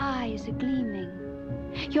 Your eyes are gleaming.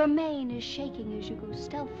 Your mane is shaking as you go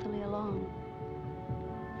stealthily along.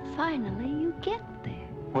 Finally, you get there.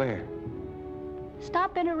 Where?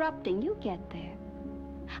 Stop interrupting. You get there.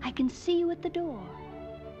 I can see you at the door.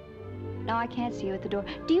 No, I can't see you at the door.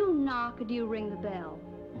 Do you knock or do you ring the bell?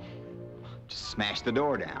 Just smash the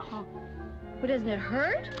door down. Oh. Well, doesn't it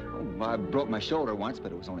hurt? Oh, I broke my shoulder once,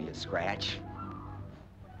 but it was only a scratch.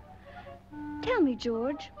 Tell me,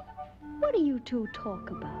 George, what do you two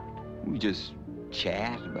talk about? We just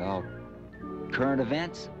chat about current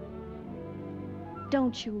events.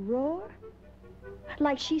 Don't you roar?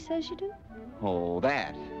 Like she says you do? Oh,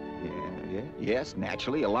 that. Yes,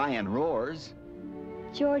 naturally, a lion roars.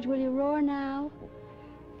 George, will you roar now?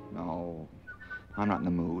 No, I'm not in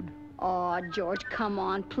the mood. Oh, George, come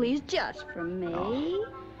on, please, just for me. Oh,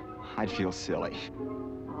 I'd feel silly.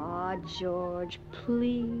 Oh, George,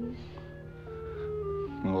 please.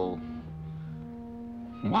 Oh.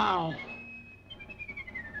 Wow.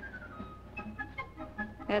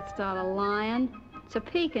 That's not a lion. It's a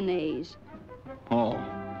Pekingese. Oh.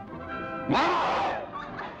 Wow!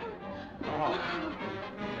 Oh.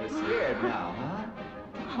 You're scared now, huh?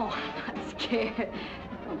 Oh, I'm not scared.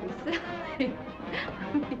 Don't be silly.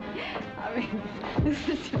 I mean, this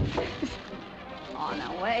is... Oh,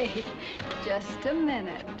 now, wait. Just a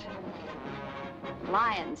minute.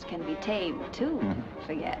 Lions can be tamed, too.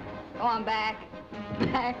 Forget. Go on, back.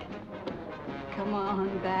 Back. Come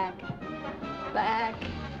on, back. Back.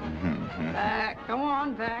 Back. Come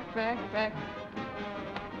on, back, back, back.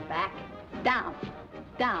 Back. Down.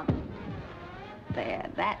 Down. There,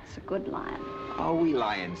 that's a good lion. Oh, we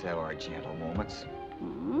lions have our gentle moments.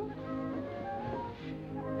 Hmm?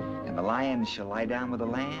 the lion shall lie down with the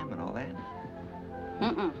lamb and all that?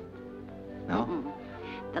 Mm-mm. No? Mm-mm.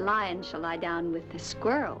 The lion shall lie down with the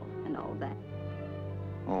squirrel and all that.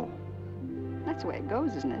 Oh. That's the way it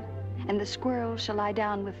goes, isn't it? And the squirrel shall lie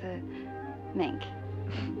down with the mink.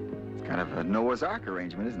 It's kind of a Noah's Ark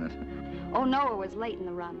arrangement, isn't it? Oh, Noah was late in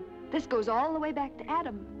the run. This goes all the way back to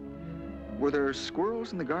Adam. Were there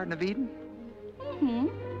squirrels in the Garden of Eden? Mm-hmm.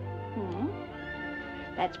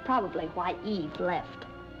 Mm-hmm. That's probably why Eve left.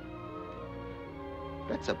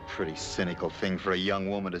 That's a pretty cynical thing for a young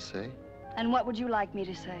woman to say. And what would you like me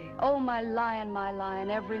to say? Oh, my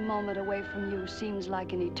lion, every moment away from you seems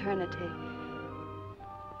like an eternity.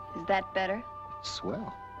 Is that better?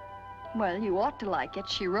 Swell. Well, you ought to like it.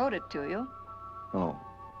 She wrote it to you. Oh.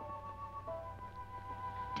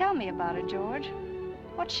 Tell me about her, George.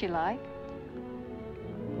 What's she like?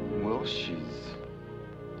 Well, she's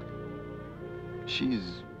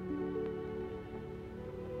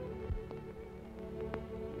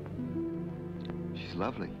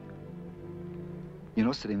lovely. You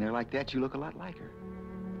know, sitting there like that, you look a lot like her.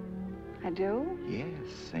 I do? Yes,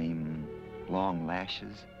 same long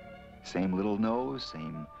lashes, same little nose,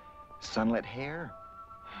 same sunlit hair,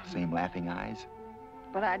 same laughing eyes.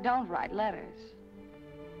 But I don't write letters.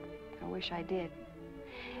 I wish I did.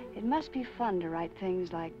 It must be fun to write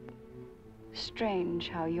things like, strange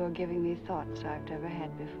how you're giving me thoughts I've never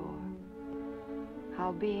had before.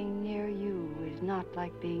 How being near you is not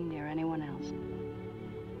like being near anyone else.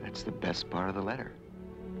 That's the best part of the letter.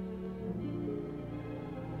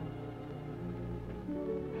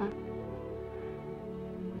 Huh?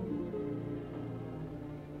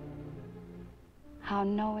 How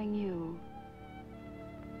knowing you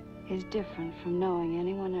is different from knowing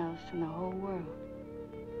anyone else in the whole world.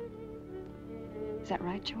 Is that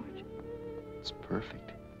right, George? It's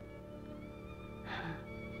perfect.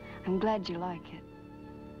 I'm glad you like it.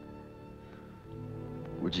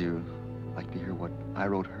 Would you like to hear what I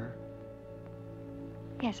wrote her?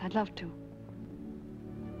 Yes, I'd love to.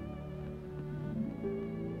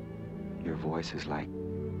 Your voice is like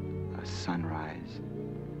a sunrise,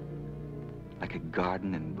 like a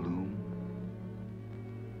garden in bloom,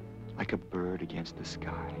 like a bird against the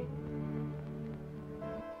sky.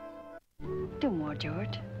 Do more,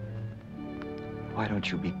 George. Why don't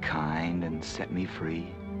you be kind and set me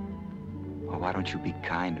free? Or why don't you be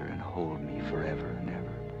kinder and hold me forever and ever?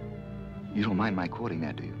 You don't mind my quoting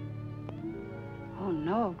that, do you? Oh,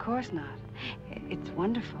 no, of course not. It's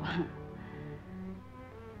wonderful.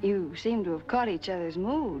 You seem to have caught each other's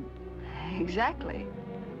mood. Exactly.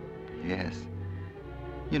 Yes.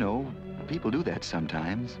 You know, people do that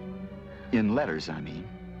sometimes. In letters, I mean.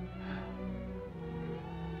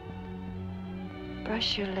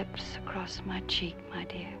 Brush your lips across my cheek, my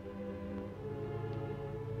dear.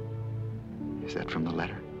 Is that from the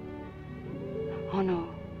letter? Oh, no.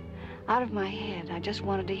 Out of my head. I just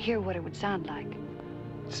wanted to hear what it would sound like.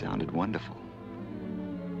 It sounded wonderful.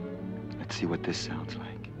 Let's see what this sounds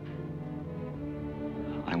like.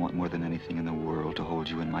 I want more than anything in the world to hold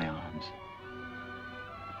you in my arms.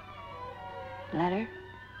 Letter?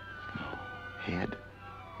 No. Head.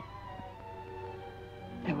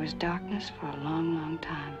 There was darkness for a long, long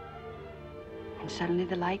time. And suddenly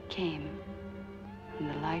the light came. And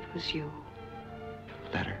the light was you.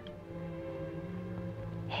 Letter.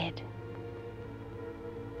 Head.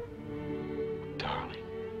 Darling.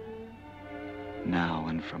 Now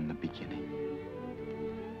and from the beginning.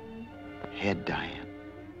 Head, Diane.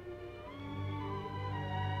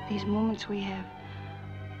 These moments we have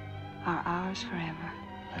are ours forever.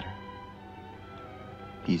 Letter.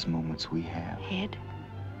 These moments we have. Head.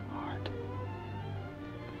 Heart.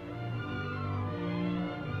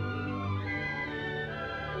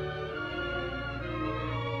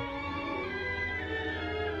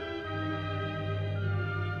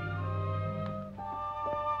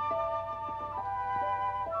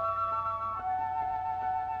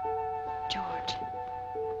 George,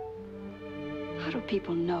 how do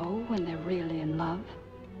people know when they're really in love?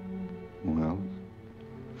 Well,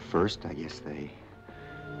 first, I guess they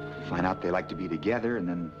find out they like to be together, and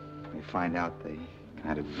then they find out they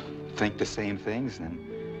kind of think the same things, and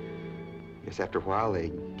then I guess after a while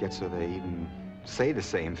they get so they even say the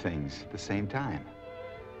same things at the same time.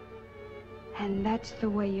 And that's the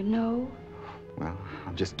way you know? Well,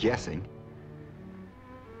 I'm just guessing.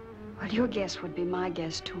 Well, your guess would be my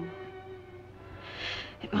guess, too.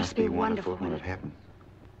 It must be wonderful when it happens.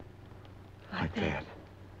 Like that.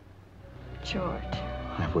 George.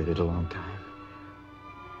 I've waited a long time.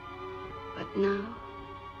 But now?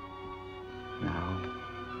 Now,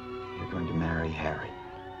 you're going to marry Harry.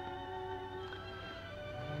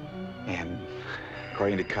 And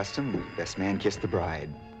According to custom, the best man kissed the bride.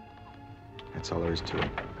 That's all there is to it.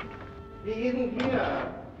 He isn't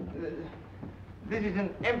here. This is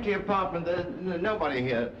an empty apartment. There's nobody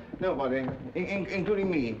here. Nobody, including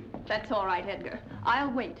me. That's all right, Edgar.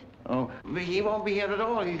 I'll wait. Oh, he won't be here at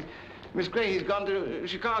all. Miss Gray, he's gone to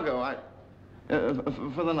Chicago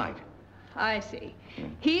for the night. I see.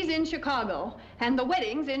 He's in Chicago, and the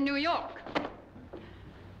wedding's in New York.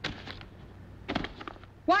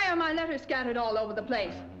 Why are my letters scattered all over the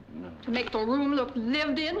place? To make the room look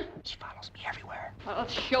lived in? She follows me everywhere. I'll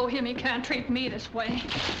show him he can't treat me this way.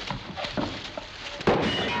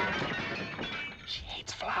 She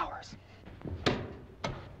hates flowers.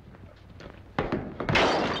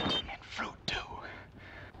 And fruit, too.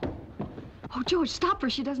 Oh, George, stop her.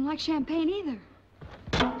 She doesn't like champagne either.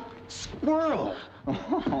 Squirrel!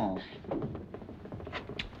 Oh.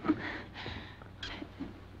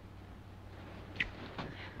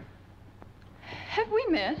 Have we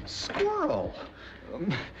met? Squirrel!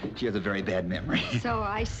 She has a very bad memory. So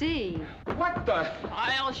I see. What the?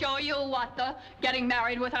 I'll show you what the getting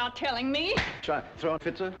married without telling me. Try throwing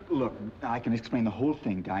Fitzer? Look, I can explain the whole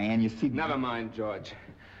thing, Diane. You see... Never mind, George.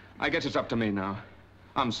 I guess it's up to me now.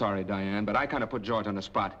 I'm sorry, Diane, but I kind of put George on the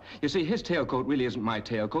spot. You see, his tailcoat really isn't my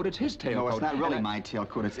tailcoat. It's his tailcoat. No, it's not really my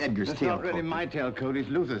tailcoat. It's Edgar's tailcoat. It's not really my tailcoat. It's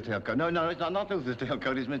Luther's tailcoat. No, it's not Luther's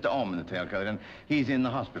tailcoat. It's Mr. Orman's tailcoat, and he's in the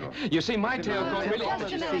hospital. You see, my tailcoat really...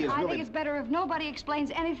 Just a minute. I think it's better if nobody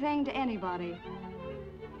explains anything to anybody.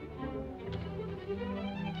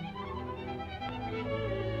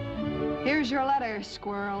 Here's your letter,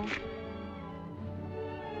 squirrel.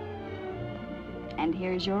 And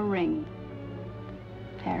here's your ring,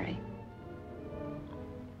 Perry.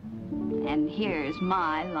 And here's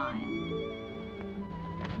my line.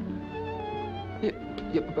 If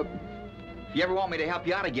you ever want me to help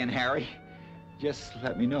you out again, Harry, just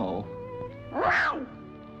let me know.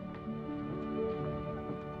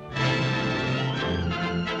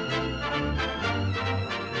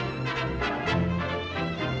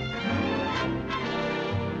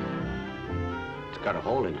 It's got a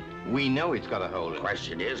hole in it. We know it's got a hole in it.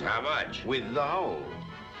 Question is, how much? With the hole.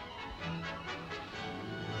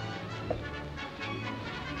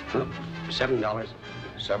 $7.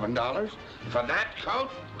 $7? For that coat?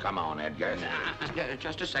 Come on, Edgar.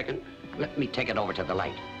 Just a second. Let me take it over to the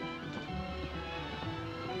light.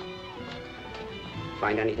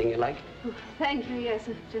 Find anything you like? Oh, thank you, yes.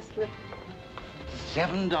 Just look.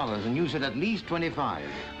 $7, and you said at least 25.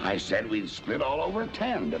 I said we'd split all over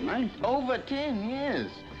 10, didn't I? Over 10, yes.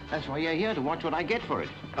 That's why you're here, to watch what I get for it.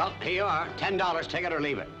 Well, here you are. $10. Take it or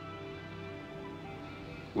leave it.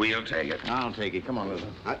 We'll take it. I'll take it. Come on, Luther.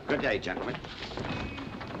 Good day, gentlemen.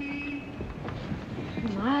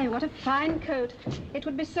 My, what a fine coat. It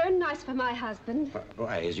would be so nice for my husband.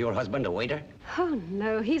 Why, is your husband a waiter? Oh,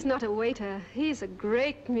 no, he's not a waiter. He's a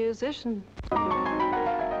great musician.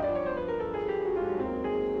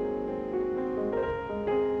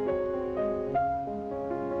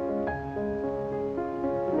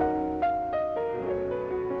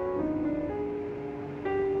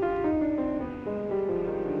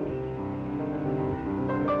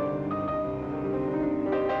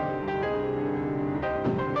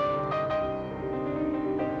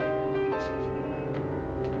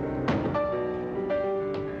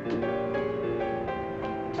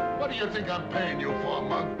 What do you think I'm paying you for,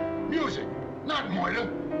 Mug? Music, not moiter.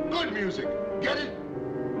 Good music. Get it?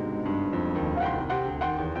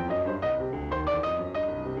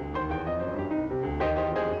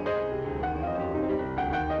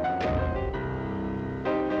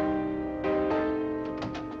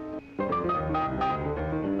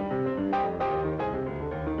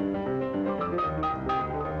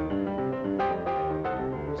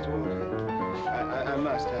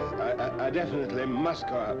 I definitely must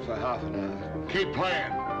go out for half an hour. Keep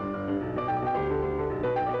playing.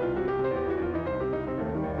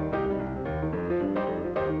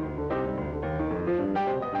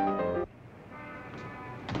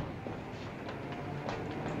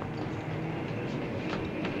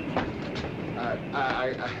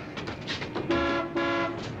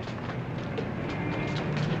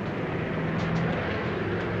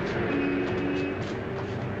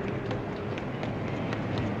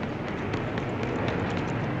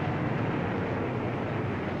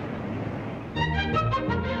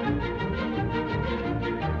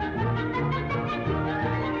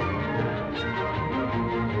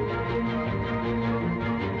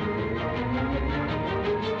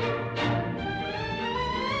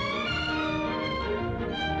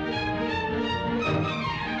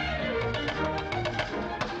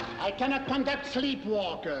 I cannot conduct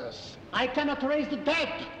sleepwalkers. I cannot raise the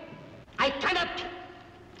dead. I cannot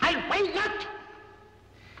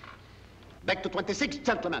Back to 26,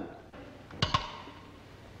 gentlemen.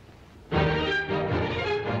 Your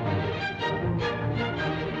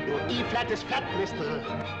E flat is flat, mister.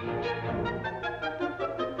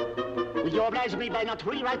 Will you oblige me by not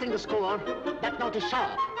rewriting the score? That note is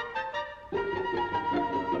sharp.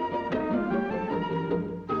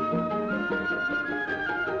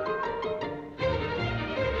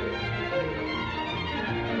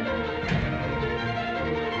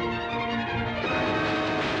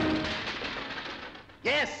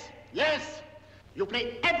 Yes, you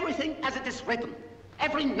play everything as it is written.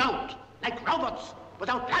 Every note, like robots,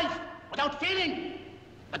 without life, without feeling.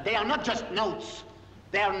 But they are not just notes.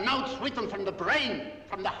 They are notes written from the brain,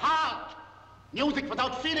 from the heart. Music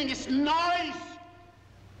without feeling is noise.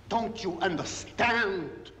 Don't you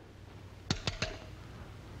understand?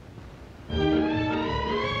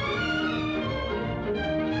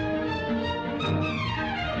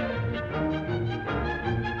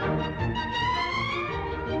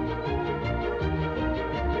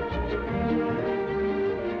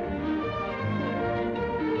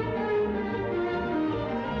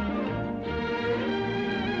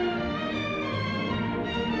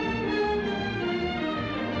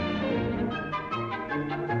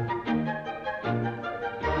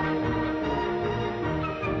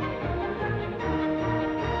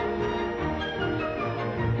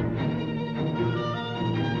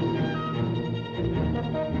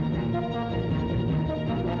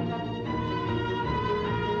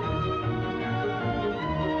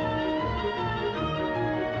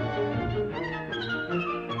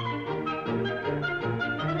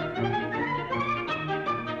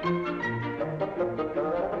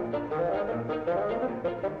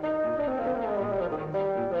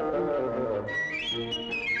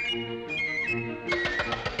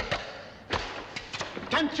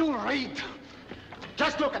 Can't you read?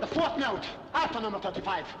 Just look at the fourth note, after number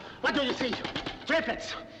 35. What do you see?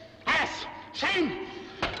 Triplets. Ass. Shame.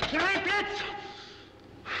 Triplets.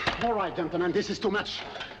 All right, gentlemen, this is too much.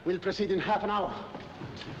 We'll proceed in half an hour.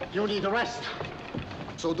 You need a rest.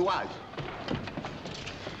 So do I.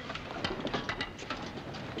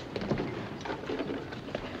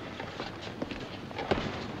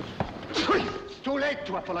 It's too late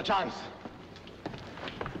to apologize.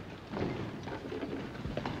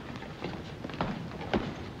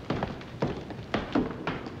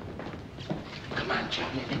 Come on,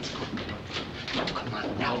 Charlie, let's go. Come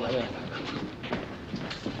on, now.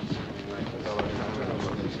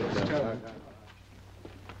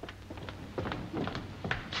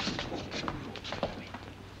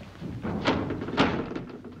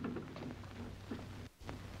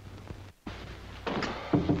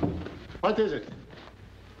 What is it?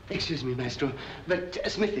 Excuse me, Maestro, but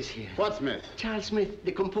Smith is here. What Smith? Charles Smith,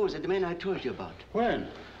 the composer, the man I told you about. When?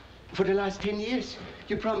 For the last 10 years.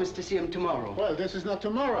 You promised to see him tomorrow. Well, this is not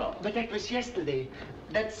tomorrow. But that was yesterday.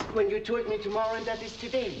 That's when you told me tomorrow, and that is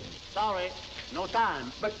today. Sorry, no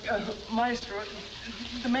time. But, Maestro,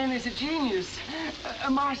 the man is a genius,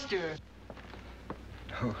 a master.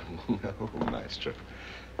 Oh, no, Maestro.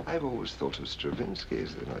 I've always thought of Stravinsky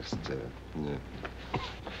as the most,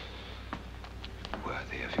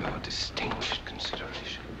 worthy of your distinguished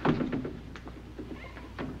consideration.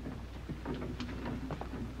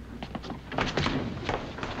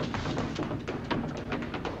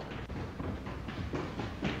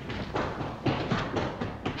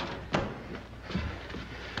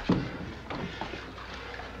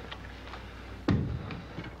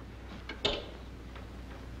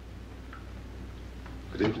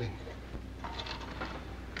 Good evening.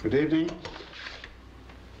 Good evening.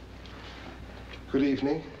 Good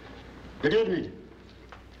evening. Good evening.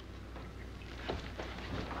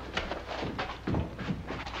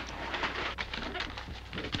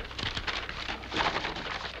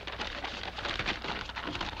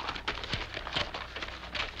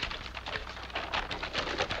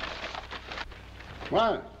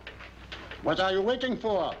 Well, what are you waiting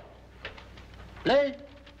for? Play?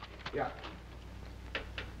 Yeah.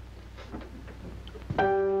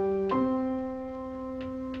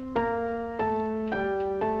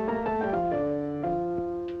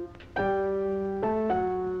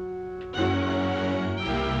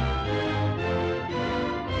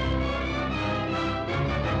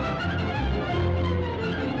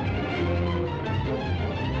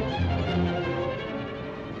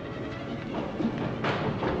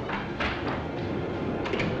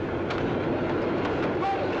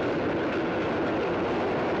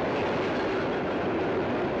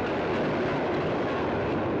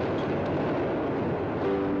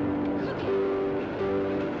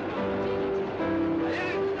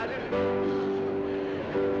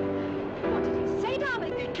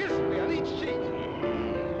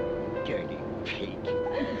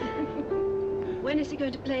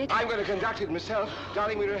 going to play it? I'm going to conduct it myself.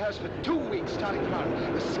 Darling, we rehearsed for 2 weeks starting tomorrow.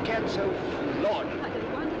 The scherzo floored me. I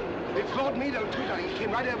don't wonder. It floored me, though, too, darling. He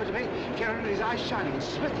came right over to me, came around with his eyes shining. And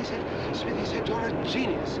Smith, he said, you're a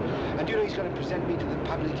genius. And do you know he's going to present me to the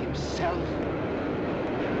public himself?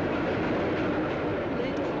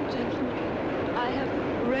 Ladies and gentlemen, I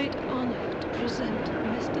have great honor to present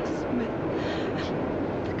Mr. Smith,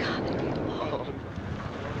 the Carnegie Hall.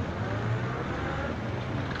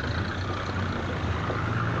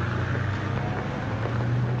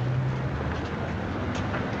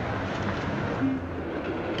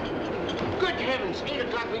 Good heavens, 8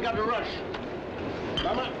 o'clock, we got to rush.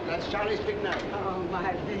 Mama, that's Charlie's big night. Oh,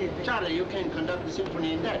 my baby. Charlie, you can conduct the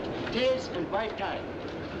symphony in that. Tails and white tie.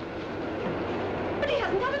 But he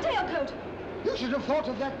hasn't got a tailcoat. You should have thought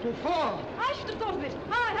of that before. I should have thought of it. All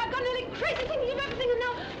right, I've gone nearly crazy thinking of everything, and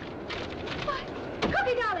now... Why,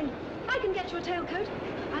 Cookie, darling, I can get you a tailcoat.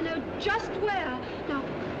 I know just where. Now,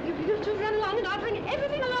 you two run along, and I'll bring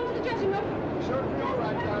everything along to the dressing room. Sure, be all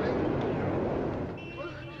right, darling.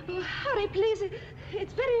 Oh, hurry, please.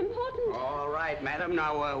 It's very important. All right, madam.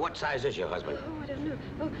 Now, what size is your husband? Oh, I don't know.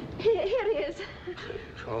 Oh, here he is.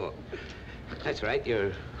 Oh, that's right.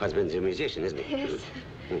 Your husband's a musician, isn't he? Yes.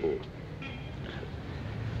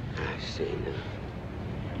 I see now.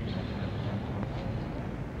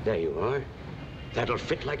 There you are. That'll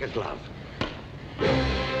fit like a glove.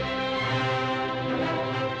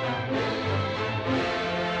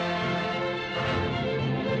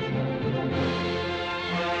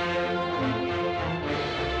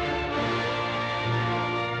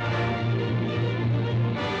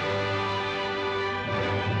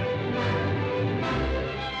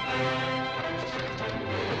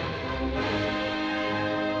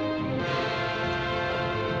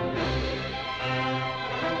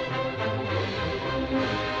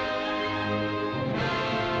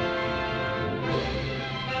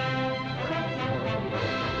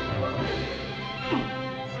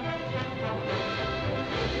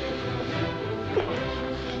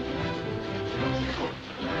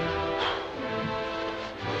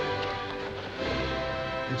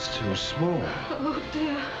 It's too small. Oh,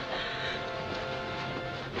 dear.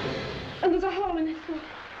 And there's a hole in it.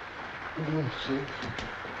 See?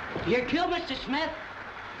 You killed Mr. Smith?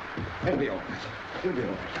 It'll be all right. It'll be all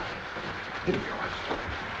right, darling. It'll be all right.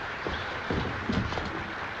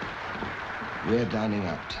 We're dining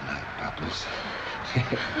out tonight, Papas.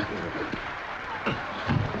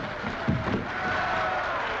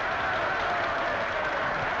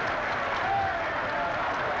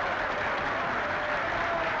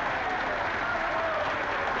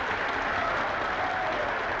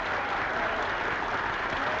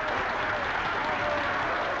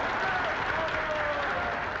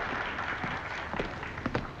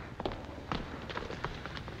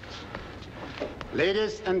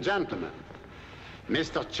 Ladies and gentlemen,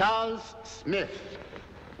 Mr. Charles Smith.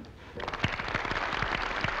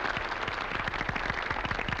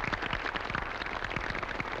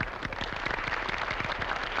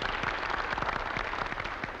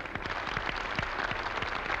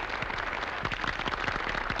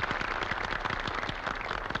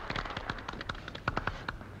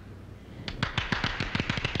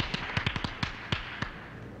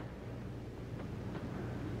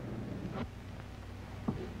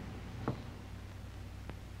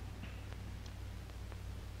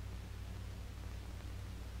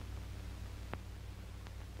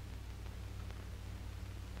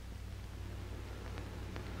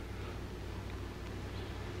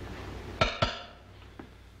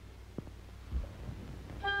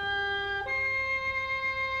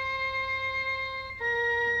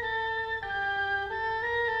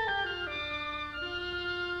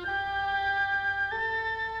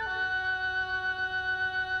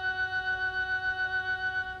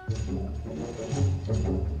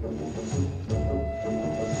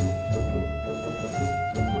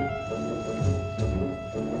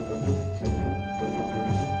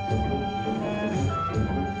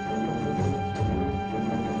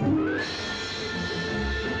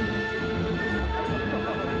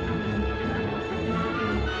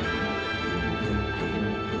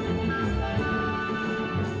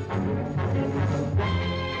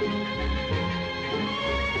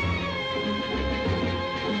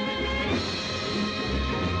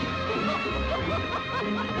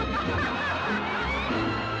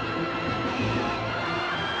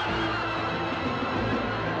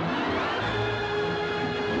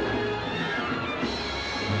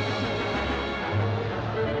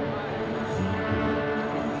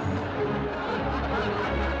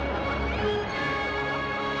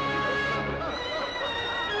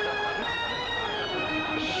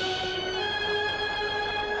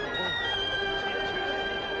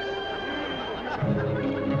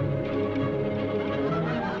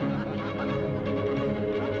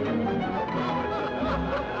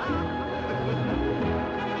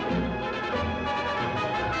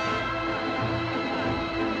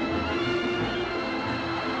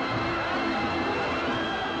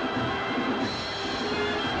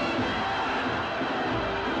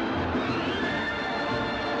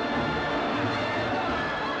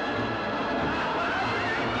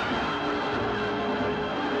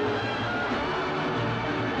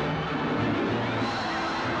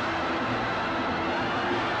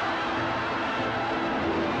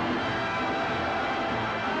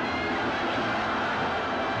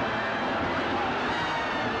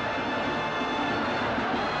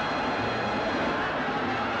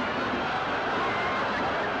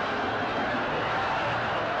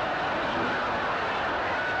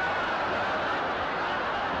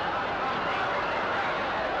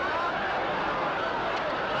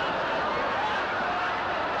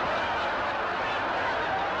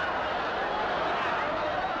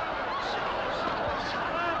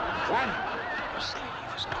 What? You say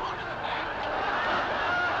he was taller than that.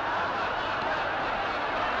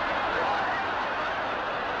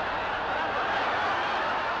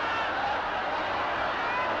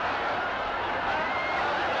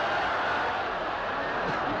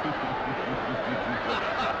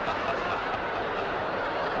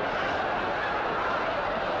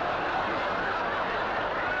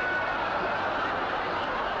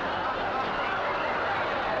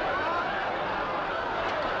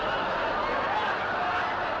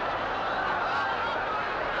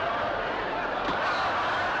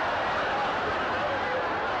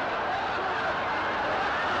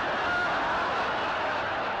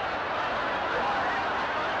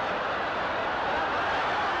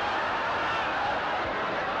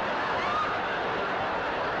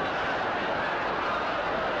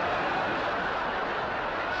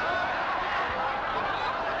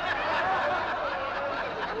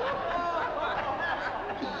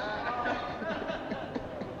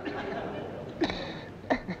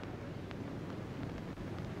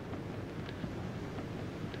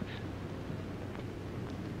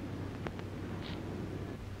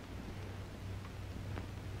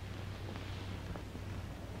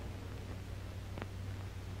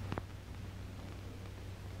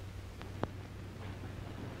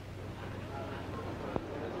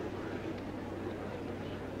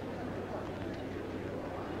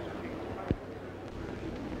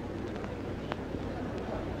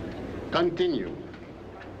 Continue.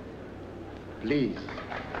 Please.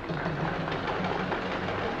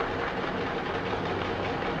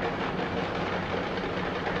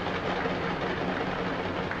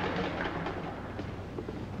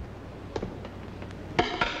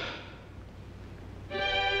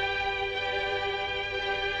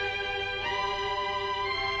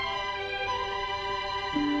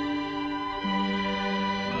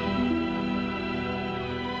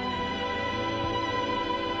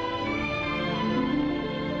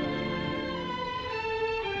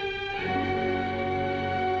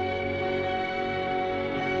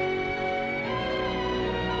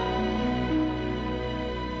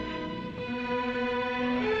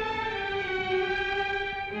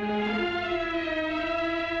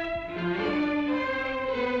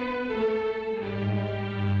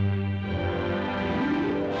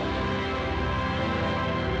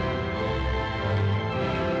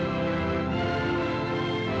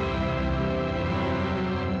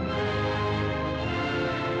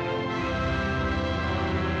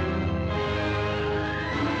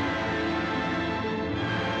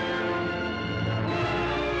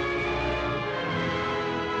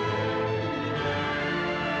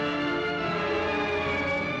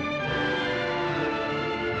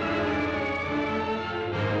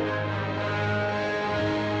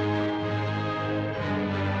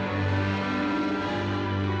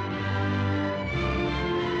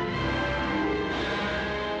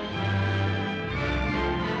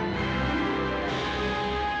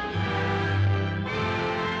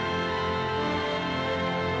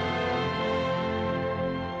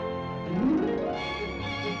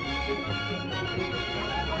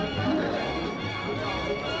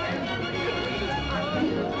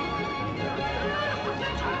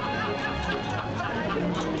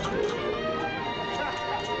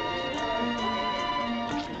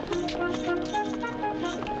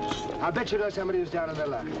 I bet you know somebody who's down in the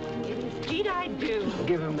locker. Indeed I do.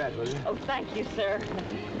 Give him that, will you? Oh, thank you, sir.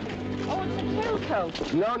 Oh, it's a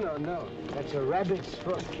tailcoat. No, no, no. That's a rabbit's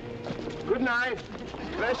foot. Good night.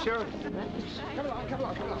 Bless you. Come along, come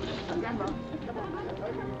along, come along. Come on.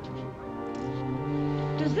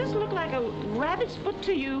 Does this look like a rabbit's foot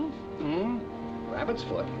to you? Hmm? Rabbit's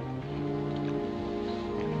foot?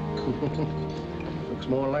 Looks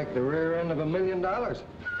more like the rear end of $1 million.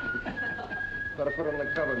 Better put it in the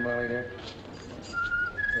cupboard, Molly, dear.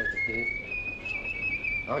 There's the key.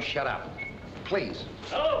 Oh, shut up. Please.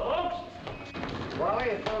 Hello, folks.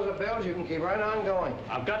 Wally, if those are bills, you can keep right on going.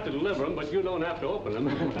 I've got to deliver them, but you don't have to open them.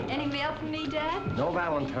 Any mail for me, Dad? No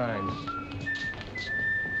Valentines.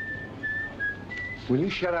 Will you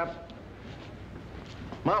shut up?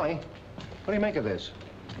 Molly, what do you make of this?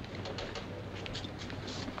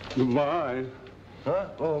 Goodbye. Huh?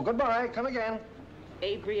 Oh, goodbye. Come again.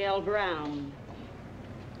 Avery L. Brown.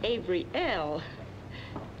 Avery L.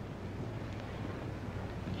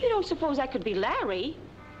 You don't suppose that could be Larry?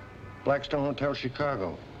 Blackstone Hotel,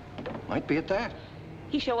 Chicago. Might be at that.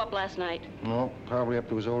 He showed up last night. No, probably up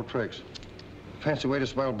to his old tricks. Fancy way to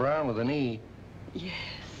spell Brown with an E. Yes.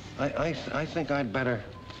 I think I'd better...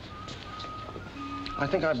 I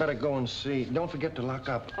think I'd better go and see. Don't forget to lock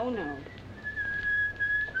up. Oh, no.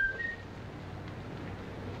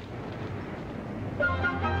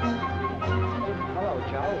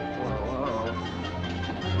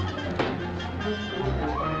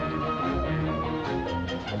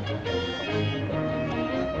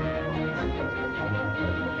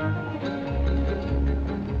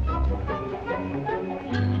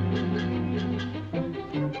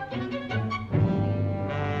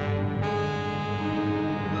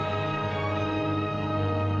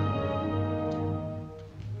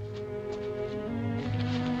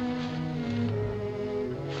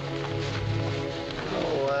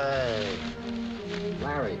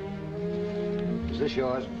 this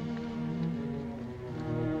yours?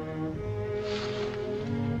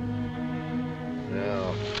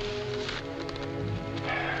 No.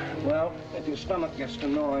 Well, if your stomach gets to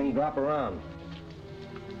gnawing, drop around.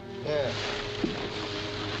 Yeah.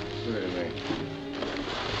 Give it to me.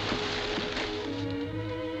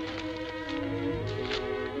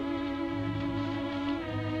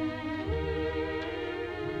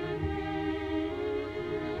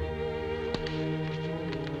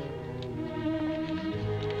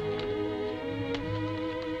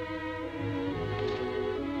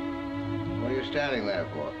 What are you standing there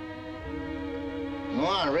for? Go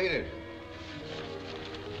on, read it.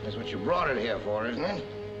 That's what you brought it here for, isn't it?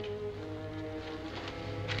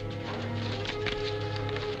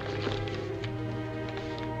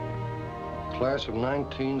 Class of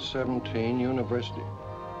 1917, University.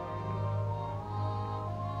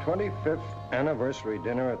 25th anniversary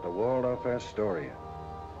dinner at the Waldorf Astoria.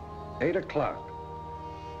 8 o'clock,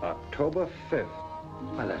 October 5th.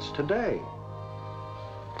 Why, that's today.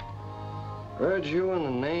 Urge you in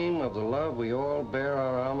the name of the love we all bear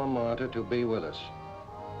our alma mater to be with us.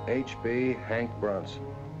 H.B. Hank Bronson.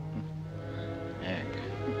 Hank.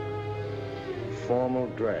 Formal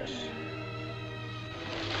dress.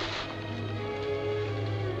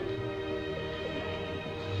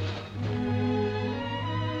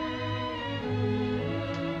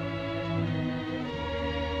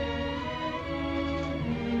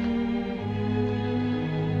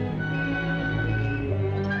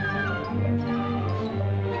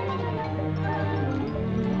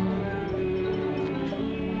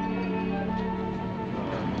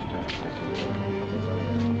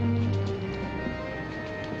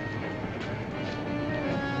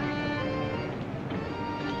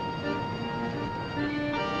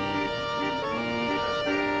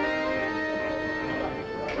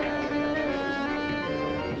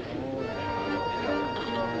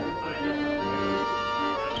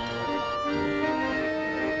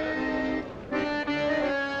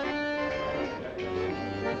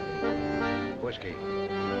 Whiskey.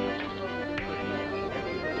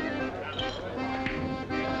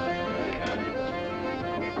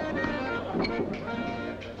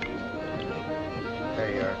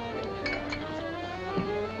 There you are.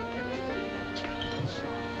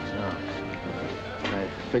 Now, I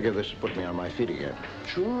figure this will put me on my feet again.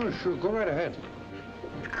 Sure, sure. Go right ahead.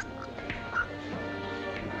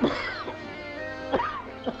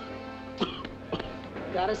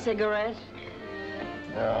 Got a cigarette?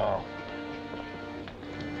 No.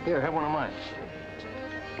 Here, have one of mine.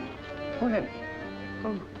 Go ahead.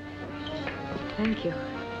 Oh, thank you.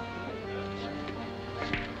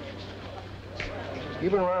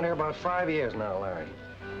 You've been around here about 5 years now, Larry.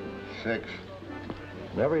 6.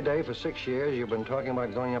 And every day for 6 years, you've been talking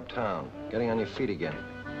about going uptown, getting on your feet again,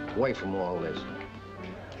 away from all this.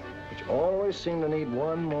 But you always seem to need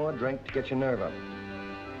one more drink to get your nerve up.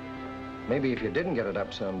 Maybe if you didn't get it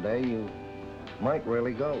up someday, you might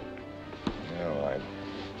really go. No,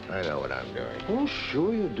 I know what I'm doing. Oh,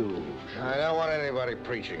 sure you do. I don't want anybody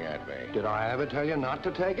preaching at me. Did I ever tell you not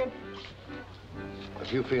to take it?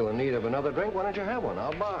 If you feel in need of another drink, why don't you have one?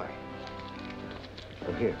 I'll buy.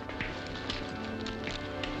 Oh, here.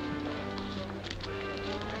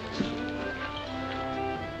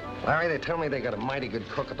 Larry, they tell me they got a mighty good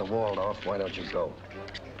cook at the Waldorf. Why don't you go?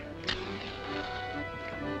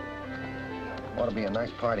 Ought to be a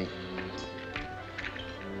nice party.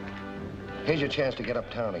 Here's your chance to get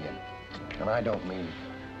uptown again. And I don't mean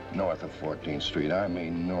north of 14th Street. I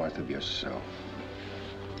mean north of yourself.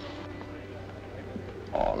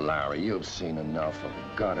 Oh, Larry, you've seen enough of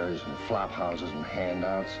gutters and flop houses and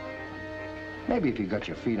handouts. Maybe if you got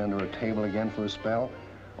your feet under a table again for a spell,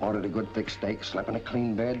 ordered a good thick steak, slept in a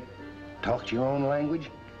clean bed, talked your own language,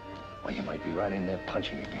 well, you might be right in there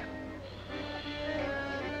punching again.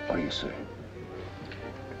 What do you say?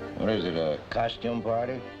 What is it, a costume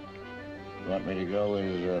party? You want me to go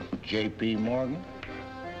as J.P. Morgan?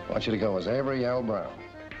 I want you to go as Avery L. Brown.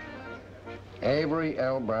 Avery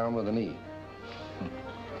L. Brown with an E.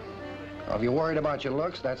 Now, if you're worried about your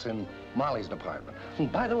looks, that's in Molly's department.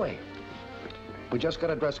 And by the way, we just got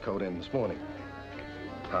a dress code in this morning.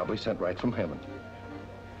 Probably sent right from heaven.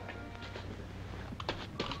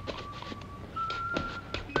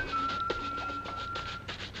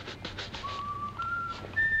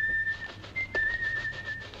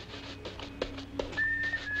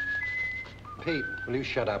 Pete, will you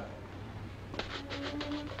shut up?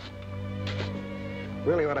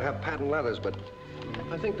 Really ought to have patent leathers, but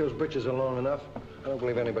I think those breeches are long enough. I don't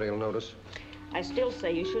believe anybody will notice. I still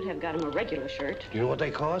say you should have got him a regular shirt. Do you know what they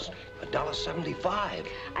cost? $1.75.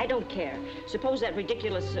 I don't care. Suppose that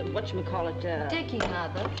ridiculous, whatchamacallit, Dickie,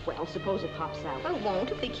 Mother. Well, suppose it pops out. Well, won't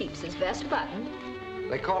if he keeps his vest buttoned.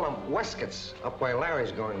 They call them waistcoats up where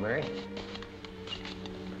Larry's going, Mary.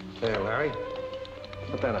 There, Larry.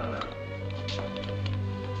 Put that on now.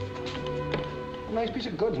 A nice piece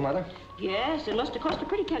of goods, Mother. Yes, it must have cost a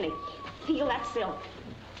pretty penny. Feel that silk.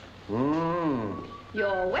 Mmm.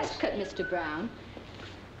 Your waistcoat, Mr. Brown.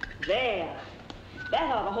 There. That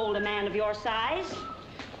ought to hold a man of your size.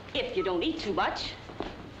 If you don't eat too much.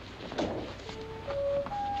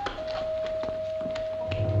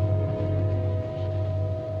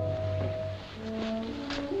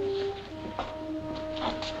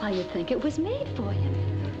 Why, you'd think it was made for him.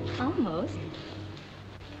 Almost.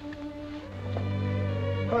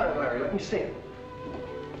 All right, Larry, let me see it.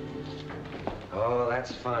 Oh,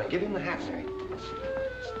 that's fine. Give him the hat, Larry.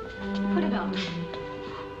 Put it on.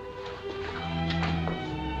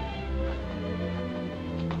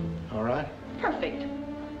 All right? Perfect.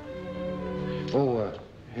 Oh,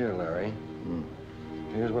 here, Larry.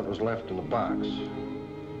 Here's what was left in the box.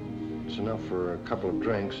 It's enough for a couple of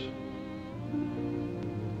drinks.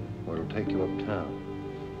 Or it'll take you uptown.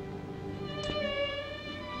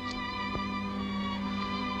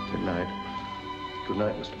 Good night. Good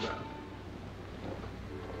night, Mr. Brown.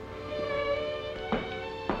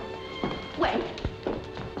 Wait.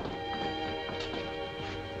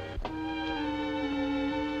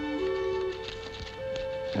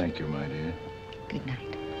 Thank you, my dear. Good night.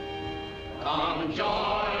 Come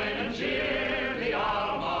join and cheer the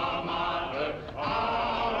alma mater,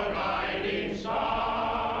 our guiding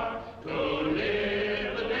star, to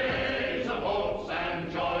live the days of hopes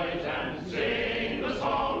and joys and sing the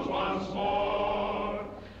songs once more.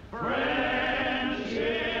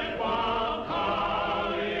 Friendship of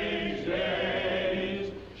college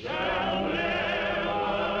days shall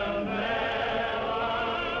never, never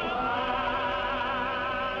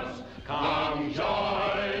last. Come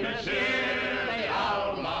join and cheer the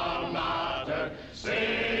alma mater,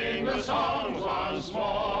 sing the songs once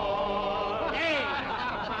more. Hey,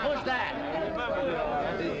 who's that?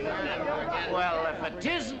 Well, if it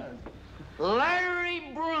isn't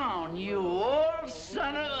Larry Brown, you old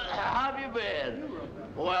son of a... How have you been?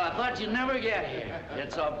 Well, I thought you'd never get here.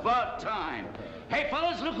 It's about time. Hey,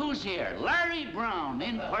 fellas, look who's here. Larry Brown,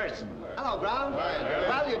 in person. Hello, Brown.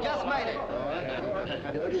 Well, you just made it.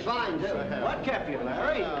 Looking fine, too. What kept you,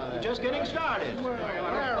 Larry? You're just getting started.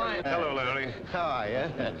 Hello, Larry. How are you?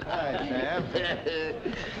 Hi, Sam.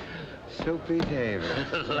 Soapy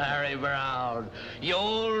Davis. Larry Brown, you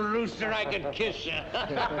old rooster, I could kiss you.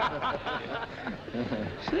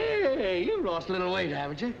 Say, you've lost a little weight,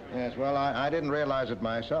 haven't you? Yes, well, I didn't realize it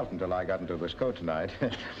myself until I got into this coat tonight.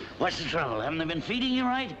 What's the trouble? Haven't they been feeding you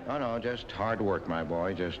right? Oh, no, just hard work, my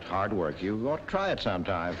boy, just hard work. You ought to try it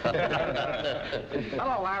sometime.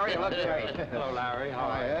 Hello, Larry. Look, Jerry. Hello, Larry. How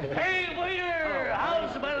are you? Hey, waiter!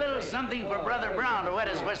 How's about a little something for Brother Brown to wet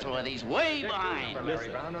his whistle with? He's way behind. Larry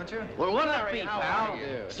Brown, don't you? Well, what'll it be, How pal? are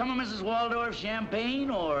you? Some of Mrs. Waldorf's champagne,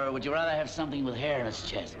 or would you rather have something with hair in its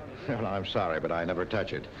chest? Well, I'm sorry, but I never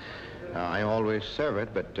touch it. I always serve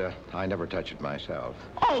it, but I never touch it myself.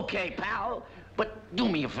 Okay, pal. But do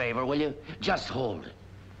me a favor, will you? Just hold it.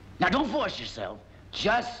 Now, don't force yourself.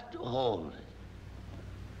 Just hold it.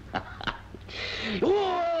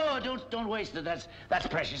 Whoa! Don't waste it. That's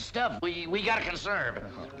precious stuff. We gotta conserve.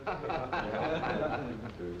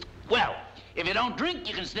 Well, if you don't drink,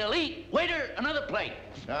 you can still eat. Waiter, another plate.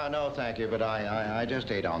 No, thank you, but I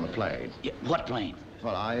just ate on the plane. Yeah, what plane?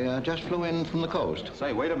 Well, I just flew in from the coast.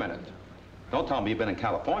 Say, wait a minute. Don't tell me you've been in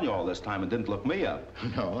California all this time and didn't look me up.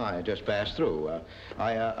 No, I just passed through.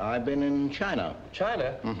 I've been in China.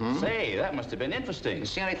 China? Mm-hmm. Say, that must have been interesting. You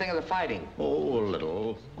see anything of the fighting? Oh, a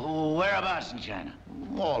little. Oh, whereabouts in China?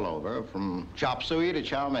 All over, from chop suey to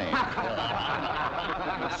chow mein.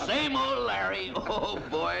 Same old Larry. Oh,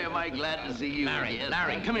 boy, am I glad to see you. Larry,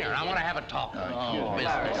 come here. I want to have a talk.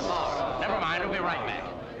 Larry, come on. Never mind, we'll be right back.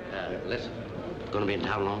 Listen, gonna be in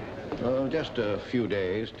town long? Just a few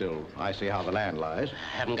days till I see how the land lies.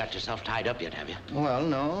 Haven't got yourself tied up yet, have you? Well,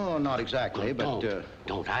 no, not exactly, but...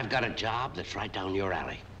 Don't. I've got a job that's right down your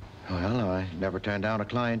alley. Well, I never turned down a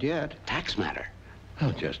client yet. Tax matter.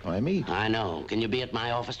 Oh, just my meat. I know. Can you be at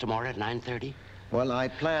my office tomorrow at 9:30? Well, I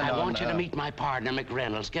plan I on... want you to meet my partner,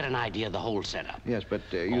 McReynolds. Get an idea of the whole setup. Yes, but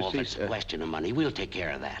you If see... it's a question of money, we'll take care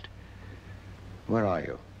of that. Where are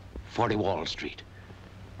you? 40 Wall Street.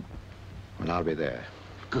 Well, I'll be there.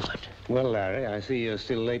 Good. Well, Larry, I see you're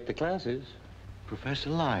still late to classes. Professor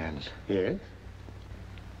Lyons. Yes?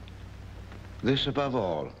 This above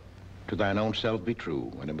all. To thine own self be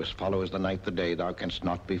true, and it must follow as the night the day, thou canst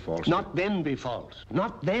not be false. Not then be false.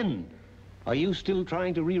 Not then. Are you still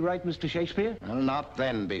trying to rewrite Mr. Shakespeare? Well, not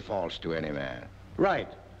then be false to any man. Right.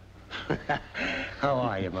 How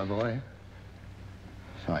are you, my boy?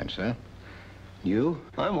 Fine, sir. You?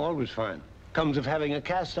 I'm always fine. Comes of having a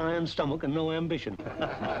cast iron stomach and no ambition.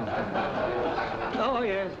 Oh,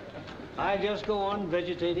 yes. I just go on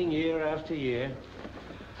vegetating year after year,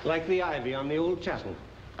 like the ivy on the old chapel.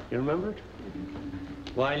 You remember it?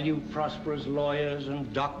 While you prosperous lawyers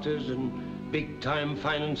and doctors and big-time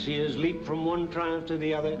financiers leap from one triumph to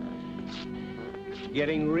the other,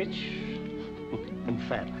 getting rich and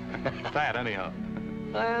fat. Fat, anyhow.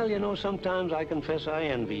 Well, you know, sometimes I confess I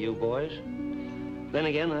envy you boys. Then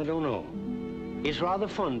again, I don't know. It's rather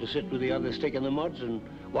fun to sit with the other stick in the muds and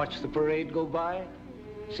watch the parade go by,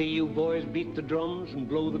 see you boys beat the drums and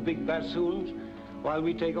blow the big bassoons, while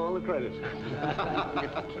we take all the credit.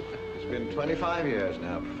 It's been 25 years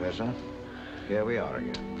now, Professor. Here we are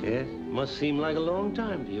again. Yes, must seem like a long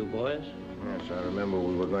time to you boys. Yes, I remember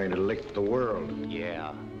we were going to lick the world.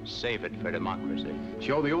 Yeah, save it for democracy.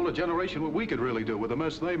 Show the older generation what we could really do with the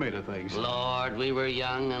mess they made of things. Lord, we were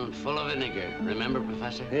young and full of vinegar. Remember,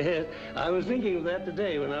 Professor? Yes, I was thinking of that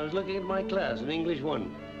today when I was looking at my class in English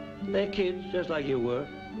 1. They're kids, just like you were.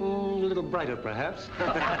 A little brighter, perhaps.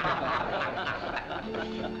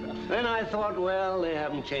 Then I thought, well, they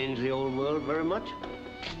haven't changed the old world very much.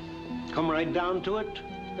 Come right down to it,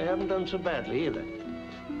 they haven't done so badly either.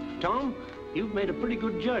 Tom, you've made a pretty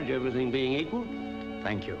good judge, everything being equal.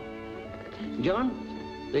 Thank you.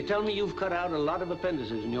 John, they tell me you've cut out a lot of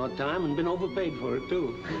appendices in your time and been overpaid for it,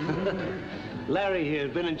 too. Larry here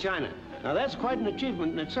has been in China. Now, that's quite an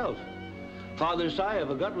achievement in itself. Farthest I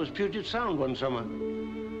ever got was Puget Sound one summer.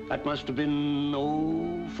 That must have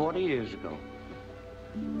been, 40 years ago.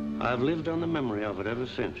 I've lived on the memory of it ever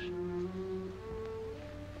since.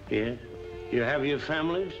 Yes, you have your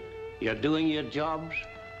families, you're doing your jobs,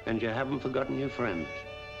 and you haven't forgotten your friends.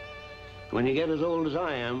 When you get as old as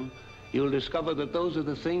I am, you'll discover that those are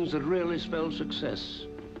the things that really spell success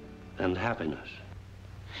and happiness.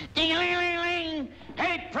 Ding-a-ling-ling-ling!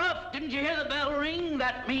 Hey, Prof, didn't you hear the bell ring?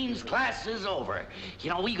 That means class is over. You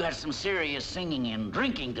know, we got some serious singing and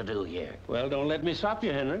drinking to do here. Well, don't let me stop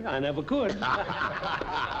you, Henry. I never could.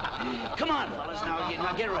 Come on, fellas,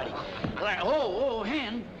 now get ready.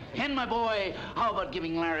 Hen, my boy, how about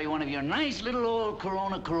giving Larry one of your nice little old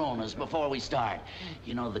Coronas before we start?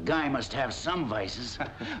 You know, the guy must have some vices.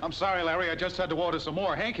 I'm sorry, Larry, I just had to order some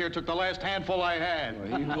more. Hank here took the last handful I had.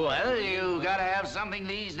 Well, you gotta have something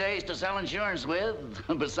these days to sell insurance with,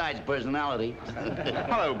 besides personality.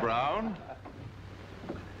 Hello, Brown.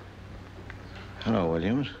 Hello,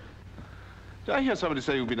 Williams. Did I hear somebody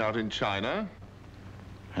say you've been out in China?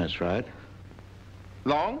 That's right.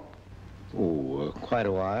 Long? Oh, quite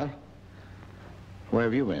a while. Where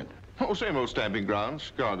have you been? Oh, same old stamping grounds,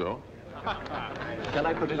 Chicago. Can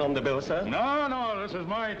I put it on the bill, sir? No, this is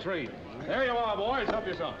my treat. There you are, boys. Help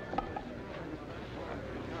yourself.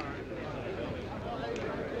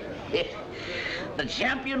 The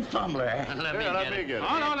champion fumbler. Let me get it.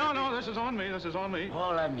 No, this is on me.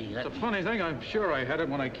 Oh, let me. It's a funny thing. I'm sure I had it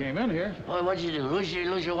when I came in here. Oh, what'd you do? Lose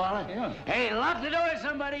your wallet? Yeah. Hey, lock the door,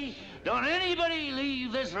 somebody. Don't anybody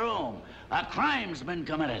leave this room. A crime's been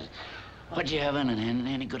committed. What'd you have in it?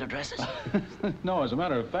 Any good addresses? No, as a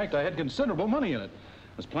matter of fact, I had considerable money in it.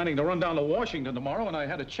 I was planning to run down to Washington tomorrow, and I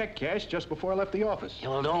had a check cashed just before I left the office. Yeah,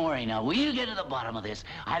 well, don't worry now. We'll get to the bottom of this.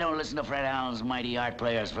 I don't listen to Fred Allen's Mighty Art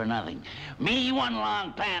Players for nothing. Me, one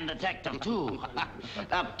long pan detective, too.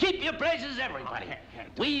 Now, keep your places, everybody.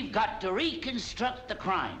 We've got to reconstruct the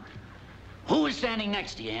crime. Who is standing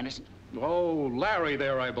next to you, Anderson? Oh, Larry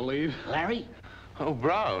there, I believe. Larry? Oh,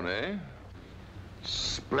 Brown, eh?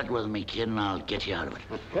 Split with me, kid, and I'll get you out of it.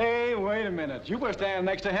 Hey, wait a minute. You were standing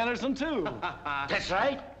next to Henderson, too. That's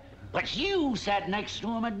right. But you sat next to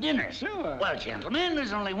him at dinner. Sure. Well, gentlemen,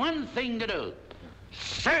 there's only one thing to do.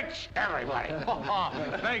 Search everybody.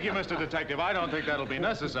 Thank you, Mr. Detective. I don't think that'll be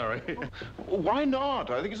necessary. Why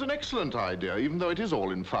not? I think it's an excellent idea, even though it is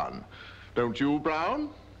all in fun. Don't you,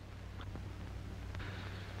 Brown?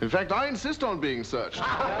 In fact, I insist on being searched.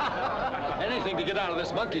 Anything to get out of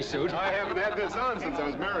this monkey suit. I haven't had this on since I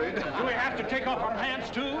was married. Do we have to take off our pants,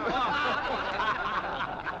 too?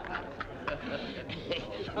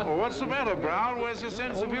 Well, what's the matter, Brown? Where's your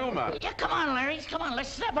sense of humor? Yeah, come on, Larry. Come on, let's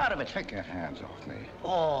snap out of it. Take your hands off me.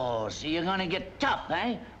 Oh, so you're gonna get tough,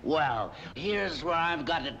 eh? Well, here's where I've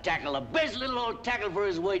got to tackle the best little old tackle for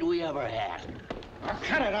his weight we ever had. Now,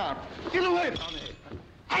 cut it out. Get away from me.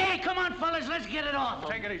 Hey, come on, fellas, let's get it off.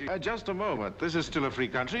 Take it easy. Just a moment. This is still a free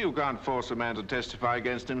country. You can't force a man to testify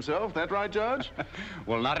against himself. That right, Judge?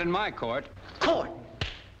 Well, not in my court. Court!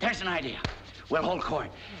 There's an idea. We'll hold court,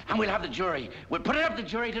 and we'll have the jury. We'll put it up to the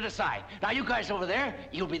jury to decide. Now, you guys over there,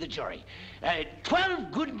 you'll be the jury. 12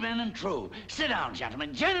 good men and true. Sit down,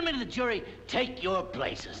 gentlemen. Gentlemen of the jury, take your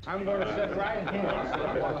places. I'm going to sit right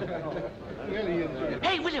here.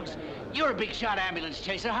 Hey, Williams, you're a big shot ambulance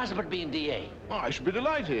chaser. How's about being DA? Oh, I should be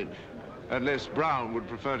delighted. Unless Brown would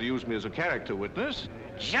prefer to use me as a character witness.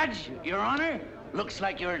 Judge, Your Honor, looks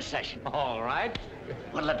like you're in session. All right.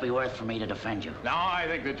 What'll it be worth for me to defend you? Now, I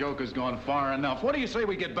think the joke has gone far enough. What do you say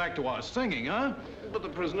we get back to our singing, huh? But the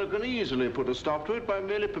prisoner can easily put a stop to it by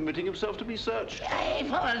merely permitting himself to be searched. Hey,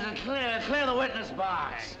 fellas, clear the witness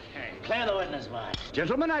box. Clear the witness box.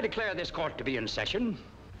 Gentlemen, I declare this court to be in session.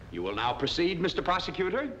 You will now proceed, Mr.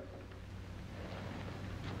 Prosecutor.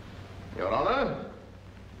 Your Honor,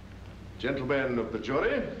 gentlemen of the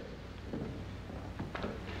jury,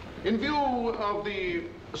 in view of the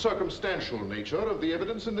circumstantial nature of the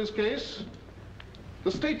evidence in this case,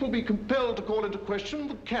 the state will be compelled to call into question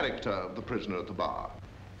the character of the prisoner at the bar,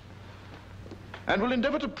 and will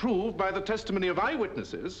endeavor to prove by the testimony of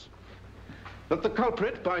eyewitnesses that the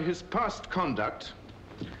culprit, by his past conduct,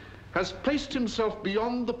 has placed himself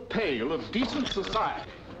beyond the pale of decent society.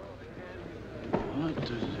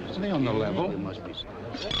 Isn't he on the level? Order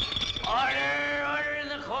in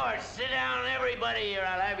the court. Sit down, everybody, or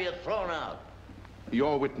I'll have you thrown out.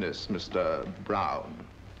 Your witness, Mr. Brown.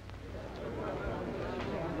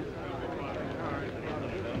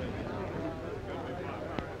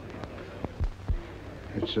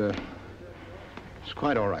 It's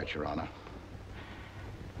quite all right, Your Honor.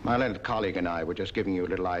 My learned colleague and I were just giving you a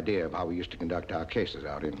little idea of how we used to conduct our cases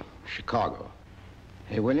out in Chicago.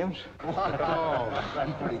 Hey, Williams? Oh,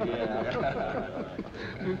 that's pretty good.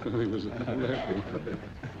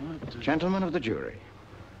 Gentlemen of the jury,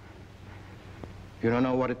 you don't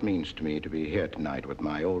know what it means to me to be here tonight with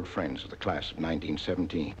my old friends of the class of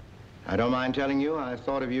 1917. I don't mind telling you, I've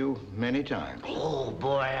thought of you many times. Oh,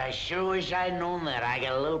 boy, I sure wish I'd known that. I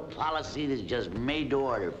got a little policy that's just made to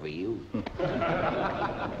order for you.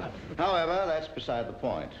 However, that's beside the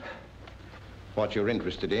point. What you're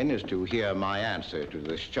interested in is to hear my answer to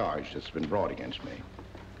this charge that's been brought against me.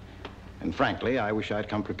 And frankly, I wish I'd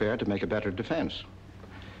come prepared to make a better defense.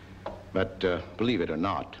 But believe it or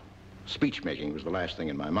not, speech-making was the last thing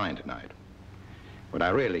in my mind tonight. What I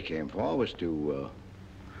really came for was to,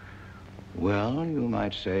 well, you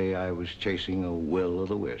might say I was chasing a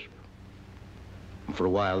will-o'-the-wisp. And for a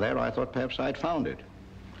while there, I thought perhaps I'd found it.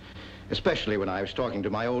 Especially when I was talking to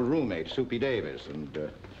my old roommate, Soupy Davis, and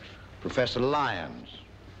Professor Lyons.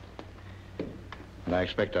 And I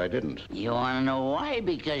expect I didn't. You want to know why?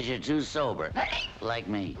 Because you're too sober. Like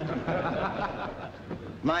me.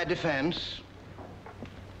 My defense,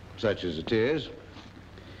 such as it is,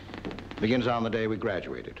 begins on the day we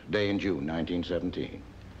graduated, day in June 1917.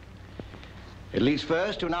 It leads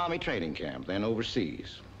first to an army training camp, then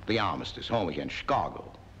overseas, the armistice, home again,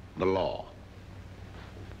 Chicago, the law.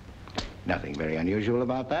 Nothing very unusual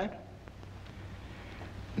about that.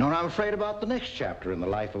 Nor I'm afraid about the next chapter in the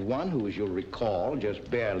life of one who, as you'll recall, just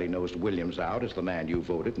barely nosed Williams out as the man you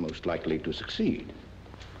voted most likely to succeed.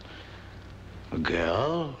 A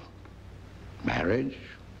girl, marriage,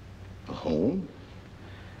 a home,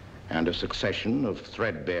 and a succession of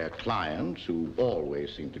threadbare clients who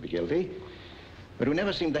always seem to be guilty, but who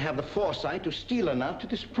never seem to have the foresight to steal enough to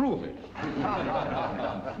disprove it.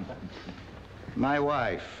 My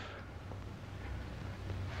wife.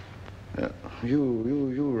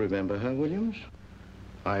 You remember her, Williams?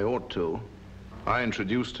 I ought to. I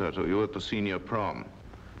introduced her to you at the senior prom.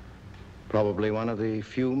 Probably one of the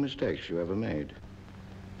few mistakes you ever made.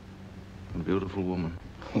 A beautiful woman.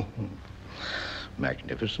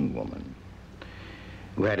 Magnificent woman.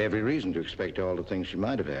 Who had every reason to expect all the things she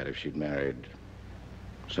might have had if she'd married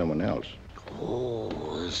someone else.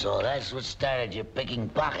 Oh, so that's what started you picking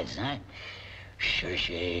pockets, huh?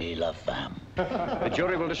 Cherchez la femme. The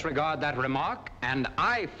jury will disregard that remark, and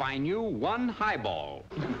I fine you 1 highball.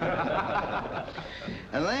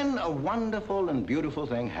 And then a wonderful and beautiful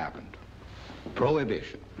thing happened.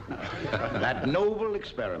 Prohibition. That noble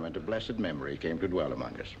experiment of blessed memory came to dwell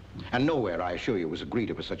among us. And nowhere, I assure you, was it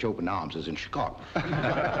greeted with such open arms as in Chicago.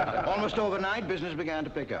 Almost overnight, business began to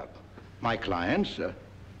pick up. My clients,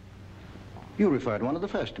 you referred one of the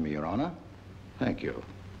first to me, Your Honor. Thank you.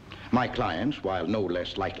 My clients, while no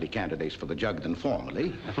less likely candidates for the jug than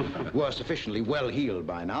formerly, were sufficiently well-heeled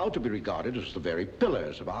by now to be regarded as the very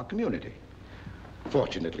pillars of our community.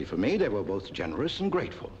 Fortunately for me, they were both generous and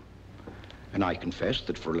grateful. And I confess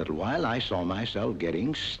that for a little while I saw myself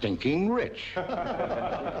getting stinking rich.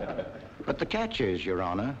 But the catch is, Your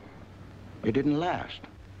Honor, it didn't last.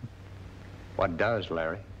 What does,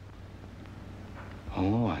 Larry?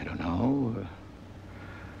 Oh, I don't know.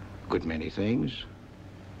 A good many things.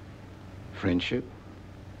 Friendship.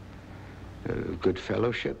 Good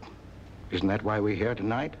fellowship. Isn't that why we're here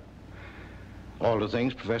tonight? All the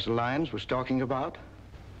things Professor Lyons was talking about?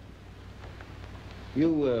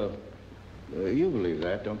 You believe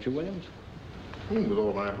that, don't you, Williams? With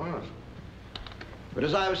all my heart. But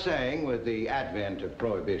as I was saying, with the advent of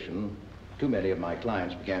Prohibition, too many of my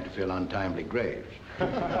clients began to fill untimely graves,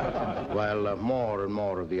 while more and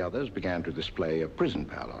more of the others began to display a prison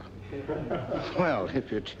pallor. Well,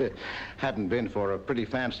 if it hadn't been for a pretty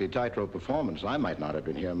fancy tightrope performance, I might not have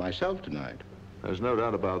been here myself tonight. There's no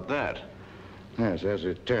doubt about that. Yes, as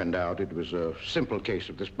it turned out, it was a simple case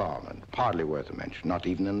of disbarment. Hardly worth a mention, not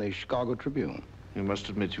even in the Chicago Tribune. You must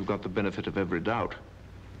admit you've got the benefit of every doubt.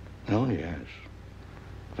 Oh, yes.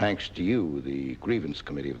 Thanks to you, the grievance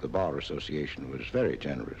committee of the Bar Association was very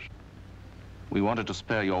generous. We wanted to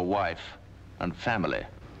spare your wife and family.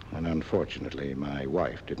 And unfortunately, my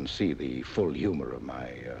wife didn't see the full humor of my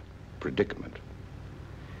predicament.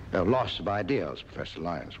 Loss of ideals, Professor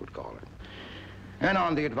Lyons would call it. And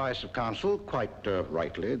on the advice of counsel, quite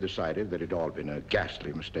rightly decided that it had all been a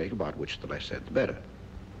ghastly mistake about which the less said the better.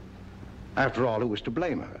 After all, who was to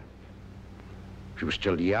blame her? She was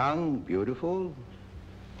still young, beautiful.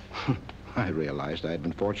 I realized I had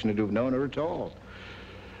been fortunate to have known her at all.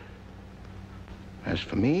 As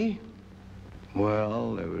for me,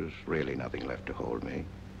 well, there was really nothing left to hold me.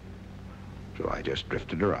 So I just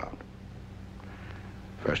drifted around.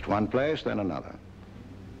 First one place, then another.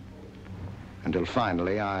 Until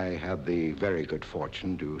finally I had the very good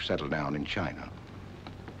fortune to settle down in China.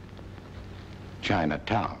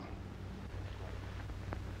 Chinatown.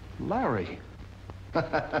 Larry.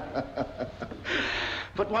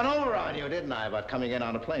 Put one over on you, didn't I, about coming in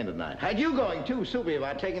on a plane tonight? Had you going too, Soupy,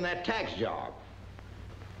 about taking that tax job.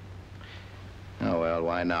 Oh, well,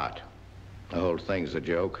 why not? The whole thing's a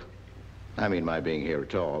joke. I mean, my being here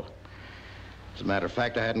at all. As a matter of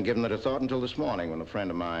fact, I hadn't given it a thought until this morning when a friend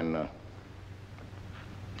of mine,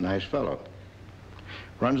 nice fellow,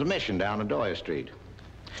 runs a mission down Adoya Street.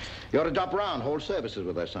 You ought to drop around, hold services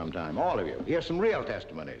with us sometime, all of you. Hear some real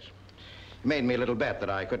testimonies. He made me a little bet that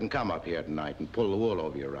I couldn't come up here tonight and pull the wool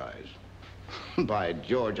over your eyes. By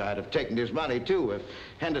George, I'd have taken his money, too, if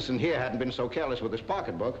Henderson here hadn't been so careless with his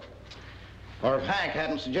pocketbook. Or if Hank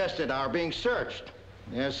hadn't suggested our being searched.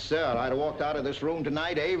 Yes, sir, I'd have walked out of this room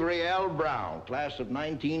tonight Avery L. Brown, class of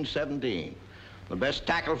 1917. The best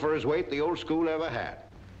tackle for his weight the old school ever had.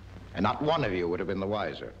 And not one of you would have been the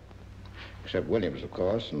wiser. Except Williams, of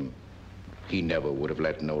course, and he never would have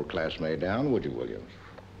let an old classmate down, would you, Williams?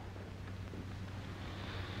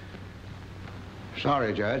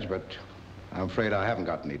 Sorry, Judge, but I'm afraid I haven't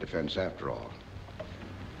got any defense after all.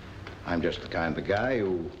 I'm just the kind of guy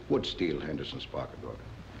who would steal Henderson's pocketbook.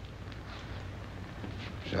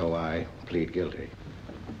 So I plead guilty.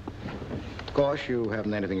 Of course, you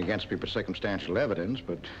haven't anything against me for circumstantial evidence,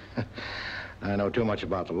 but I know too much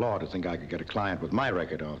about the law to think I could get a client with my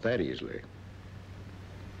record off that easily.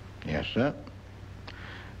 Yes, sir.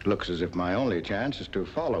 It looks as if my only chance is to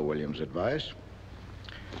follow Williams' advice.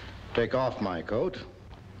 Take off my coat,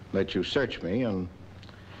 let you search me, and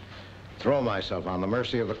throw myself on the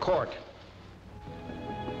mercy of the court.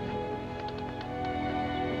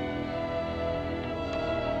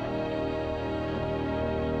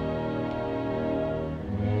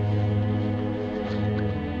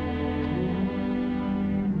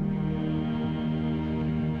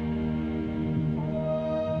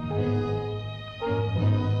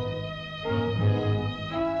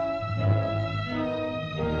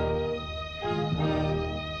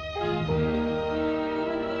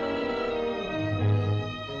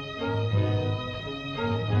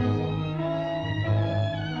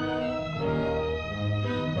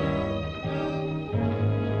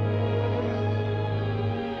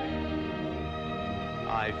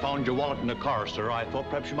 Found your wallet in the car, sir. I thought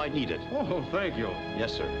perhaps you might need it. Oh, thank you.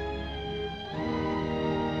 Yes, sir.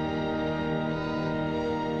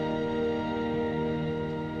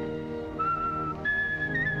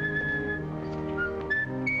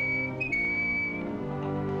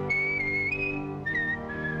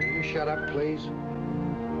 Will you shut up, please?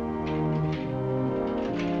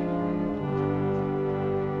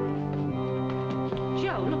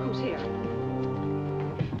 Joe, look who's here.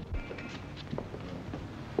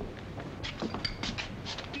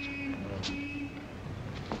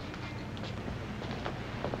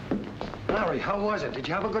 Larry, how was it? Did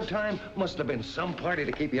you have a good time? Must have been some party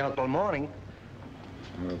to keep you out till morning.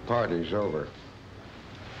 The party's over.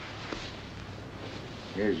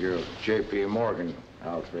 Here's your J.P. Morgan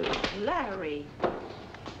outfit. Larry.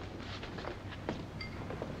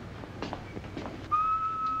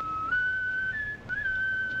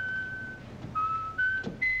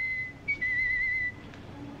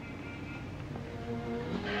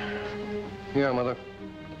 Here, Mother.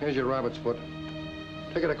 Here's your rabbit's foot.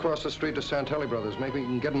 Take it across the street to Santelli Brothers. Maybe you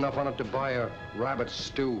can get enough on it to buy a rabbit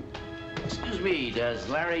stew. Excuse me, does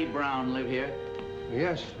Larry Brown live here?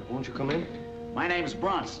 Yes. Won't you come in? My name's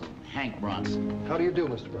Bronson, Hank Bronson. How do you do,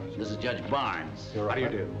 Mr. Bronson? This is Judge Barnes. You're right. How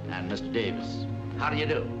do you do? And Mr. Davis. How do you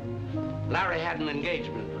do? Larry had an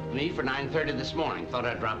engagement with me for 9:30 this morning. Thought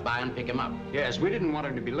I'd drop by and pick him up. Yes, we didn't want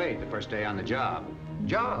him to be late the first day on the job.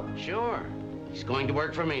 Job? Sure. He's going to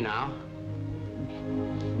work for me now.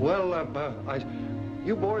 Well,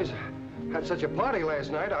 you boys had such a party last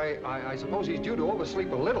night. I suppose he's due to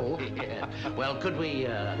oversleep a little. Yeah. Well, could we,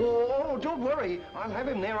 Oh, don't worry. I'll have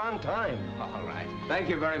him there on time. All right. Thank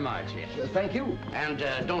you very much. Yes. Thank you. And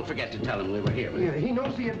don't forget to tell him we were here. Yeah, he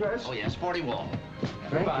knows the address. Oh, yes, 40 Wall.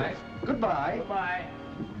 Goodbye. Goodbye. Goodbye.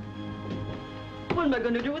 What am I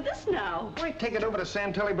going to do with this now? Why, take it over to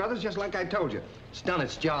Santelli Brothers just like I told you. It's done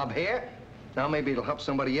its job here. Now maybe it'll help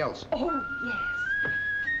somebody else. Oh, yes.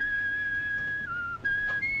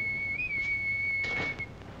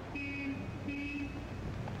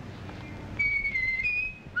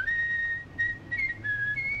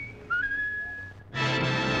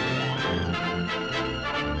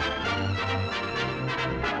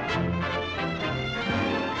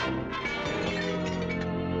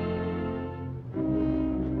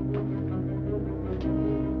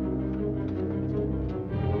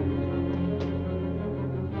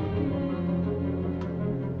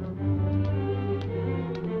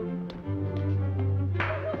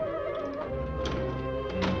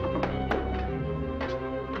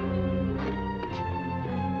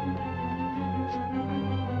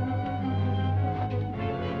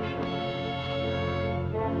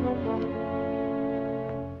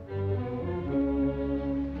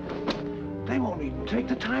 They won't even take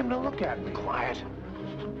the time to look at me. Quiet.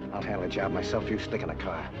 I'll handle the job myself. You stick in the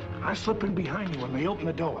car. I'll slip in behind you when they open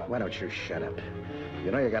the door. Why don't you shut up?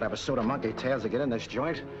 You know you gotta have a suit of monkey tails to get in this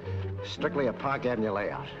joint. Strictly a Park Avenue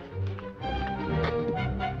layout.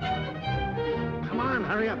 Come on,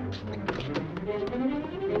 hurry up.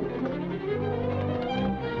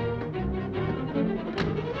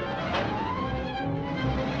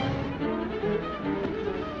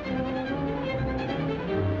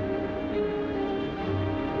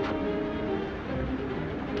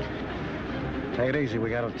 Take it easy. We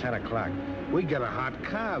got till 10 o'clock. We get a hot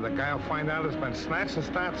car. The guy will find out it's been snatched and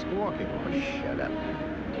start squawking. Oh, shut up.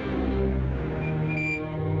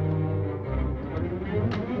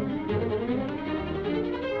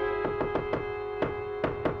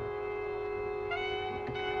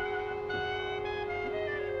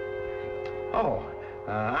 Oh,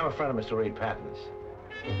 I'm a friend of Mr. Reed Patton's.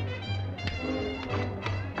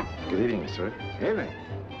 Good evening, Mr. Reed. Evening.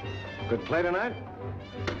 Good play tonight?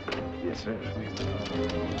 Yes, sir.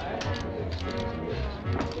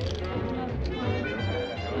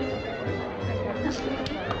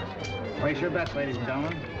 Place your bets, ladies and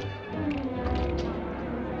gentlemen.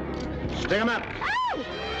 Stick 'em up.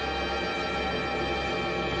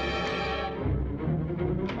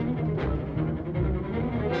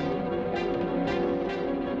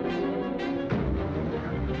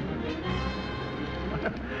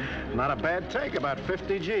 Not a bad take, about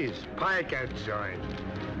 50 G's. Pike a joint.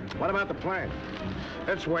 What about the plane?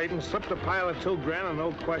 It's waiting. Slip the pilot $2 grand and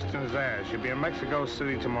no questions asked. You'll be in Mexico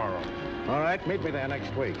City tomorrow. All right, meet me there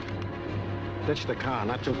next week. Ditch the car,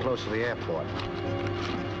 not too close to the airport.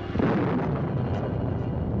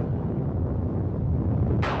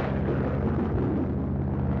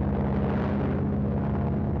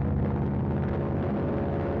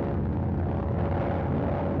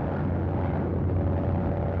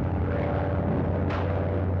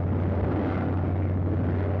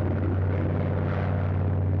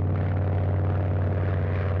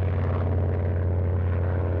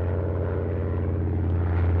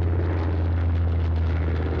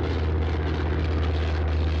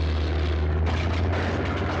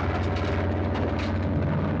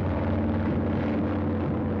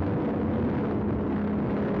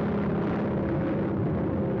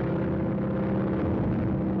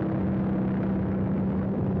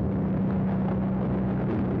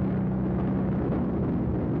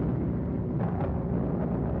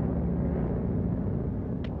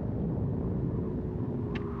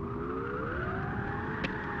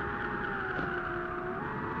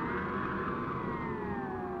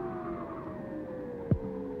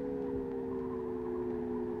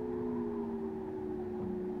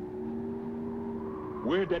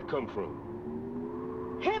 Where'd that come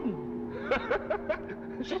from? Heaven.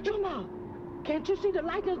 Shut your mouth. Can't you see the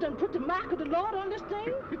lightnings done put the mark of the Lord on this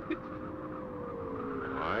thing?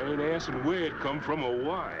 I ain't asking where it come from or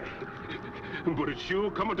why. But it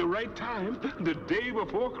sure come at the right time, the day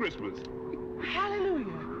before Christmas.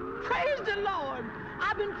 Hallelujah. Praise the Lord.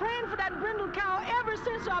 I've been praying for that brindle cow ever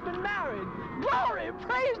since I've been married. Glory,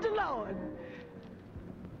 praise the Lord.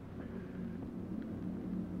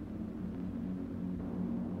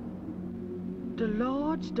 The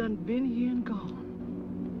Lord's done been here and gone.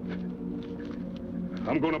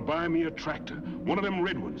 I'm gonna buy me a tractor, one of them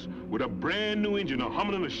red ones, with a brand new engine, a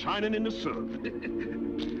humming and a shining in the sun.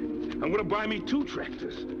 I'm gonna buy me 2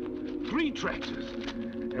 tractors, 3 tractors,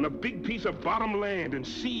 and a big piece of bottom land and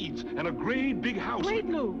seeds and a great big house. Wait,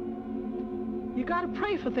 Lou. You gotta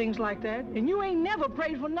pray for things like that, and you ain't never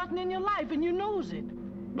prayed for nothing in your life, and you knows it.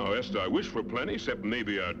 Now, Esther, I wish for plenty, except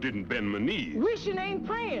maybe I didn't bend my knees. Wishing ain't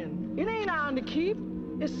praying. It ain't ours to keep.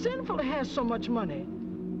 It's sinful to have so much money.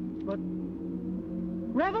 But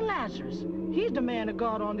Reverend Lazarus, he's the man of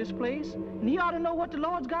God on this place, and he ought to know what the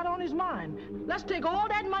Lord's got on his mind. Let's take all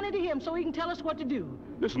that money to him so he can tell us what to do.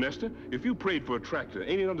 Listen, Esther, if you prayed for a tractor,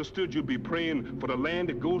 ain't it understood you'd be praying for the land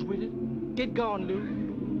that goes with it? Get gone, Lou.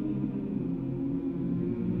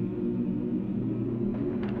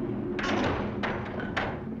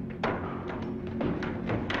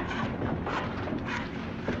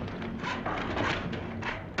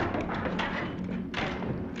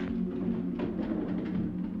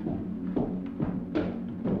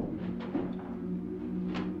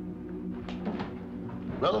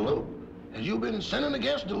 Brother Luke, has you been sinning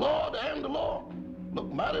against the Lord and the law?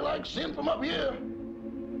 Look mighty like sin from up here.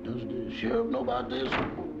 Does the sheriff know about this?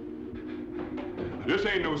 This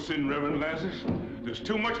ain't no sin, Reverend Lazarus. There's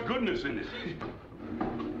too much goodness in it.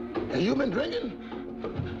 Have you been drinking?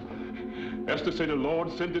 Esther said the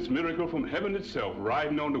Lord sent this miracle from heaven itself,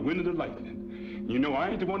 riding on the wind of the lightning. You know, I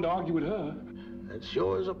ain't the one to argue with her. That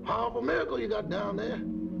sure is a powerful miracle you got down there.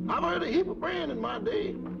 I've heard a heap of praying in my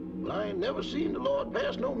day, but I ain't never seen the Lord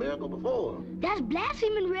pass no miracle before. That's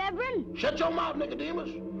blaspheming, Reverend. Shut your mouth,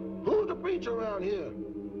 Nicodemus. Who's the preacher around here?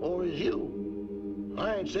 Or is you?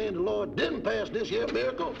 I ain't saying the Lord didn't pass this here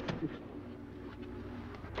miracle.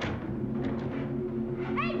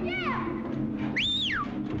 Hey, yeah!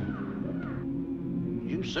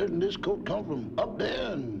 You certain this coat come from up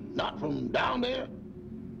there and not from down there?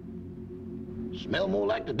 Smell more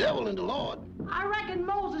like the devil than the Lord. I reckon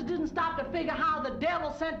Moses didn't stop to figure how the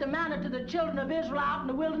devil sent the manna to the children of Israel out in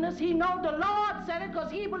the wilderness. He knowed the Lord sent it because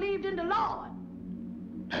he believed in the Lord.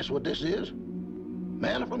 That's what this is.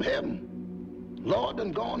 Manna from heaven. Lord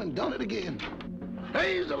done gone and done it again.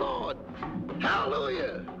 Praise the Lord.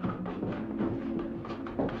 Hallelujah.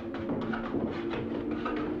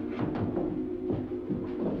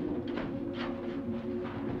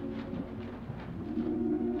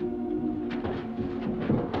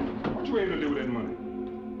 What you aiming to do with that money?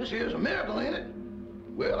 This here's a miracle, ain't it?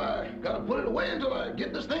 Well, I gotta put it away until I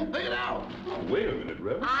get this thing figured out. Wait a minute,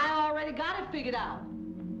 Reverend. I already got it figured out.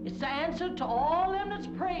 It's the answer to all them that's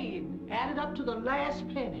prayed, added up to the last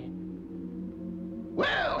penny.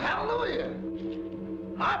 Well, hallelujah.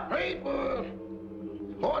 I prayed for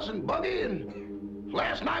horse and buggy, and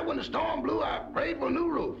last night when the storm blew, I prayed for a new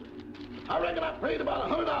roof. I reckon I prayed about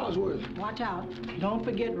 $100 worth. Watch out. Don't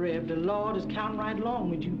forget, Rev, the Lord is counting right along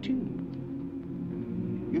with you, too.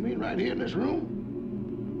 You mean right here in this room?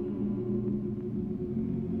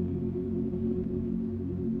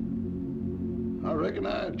 I reckon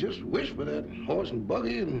I just wished for that horse and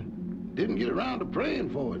buggy and didn't get around to praying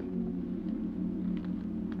for it.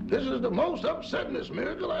 This is the most upsettingest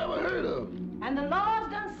miracle I ever heard of. And the Lord's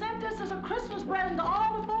done sent this as a Christmas present to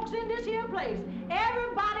all the folks in this here place.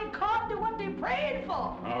 Everybody caught to what they prayed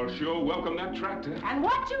for. I'll sure welcome that tractor. And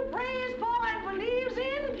what you prays for and believes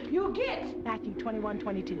in, you get. Matthew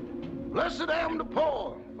 21:22. Blessed am the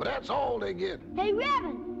poor, for that's all they get. Hey,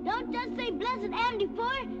 Reverend, don't just say blessed am the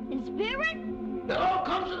poor in spirit? That all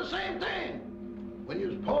comes to the same thing. When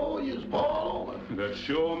you's poor all over. That's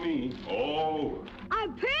sure me, all over. Our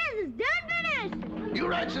prayers is done finished. You're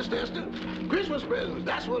right, Sister Esther. Christmas presents,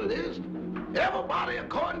 that's what it is. Everybody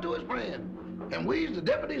according to his praying. And we's the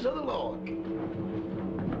deputies of the Lord.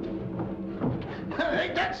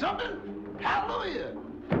 Ain't that something? Hallelujah.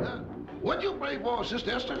 What'd you pray for,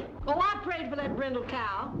 Sister Esther? Oh, I prayed for that brindle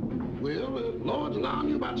cow. Well, the Lord's allowing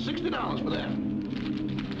you about $60 for that.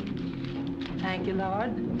 Thank you,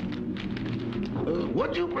 Lord.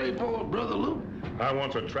 What'd you pray for, Brother Luke? I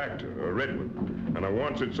wants a tractor, a red one. And I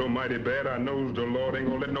wants it so mighty bad I knows the Lord ain't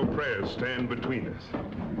gonna let no prayers stand between us.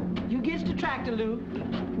 You gets the tractor, Luke.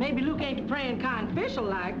 Maybe Luke ain't the praying kind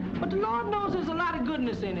official-like, but the Lord knows there's a lot of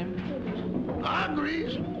goodness in him. I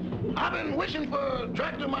agrees. I've been wishing for a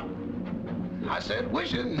tractor I said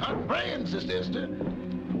wishing, not praying, Sister Esther.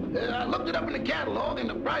 I looked it up in the catalog, and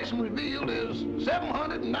the price revealed is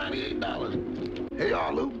 $798. Here you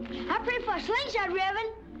are, Luke. I prayed for a slingshot,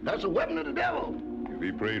 Reverend. That's a weapon of the devil. If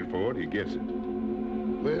he prayed for it, he gets it.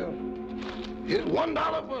 Well, here's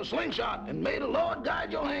 $1 for a slingshot, and may the Lord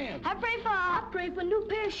guide your hand. I prayed for a new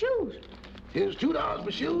pair of shoes. Here's $2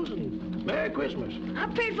 for shoes, and Merry Christmas. I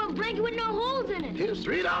prayed for a blanket with no holes in it. Here's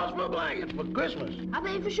 $3 for a blanket for Christmas. I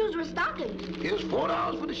prayed for shoes with stockings. Here's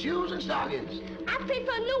 $4 for the shoes and stockings. I prayed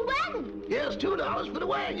for a new wagon. Here's $2 for the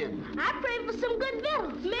wagon. I prayed for some good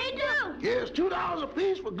victuals. Me too. Here's $2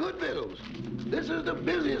 apiece for good victuals. This is the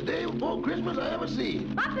busiest day before Christmas I ever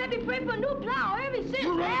seen. My pappy prayed for a new plow every since.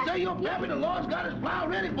 You run and tell your pappy the Lord's got his plow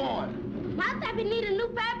ready for him. My pappy need a new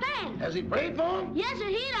pair of pants. Has he prayed for him? Yes, sir.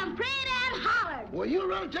 He done prayed and hollered. Well, you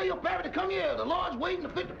run and tell your pappy to come here. The Lord's waiting to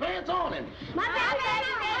fit the pants on him. My pappy.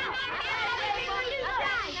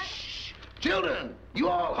 Shh. Children, you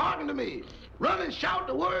all hearken to me. Run and shout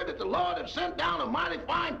the word that the Lord has sent down a mighty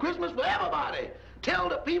fine Christmas for everybody. Tell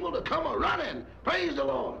the people to come a-running. Praise the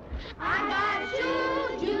Lord. I got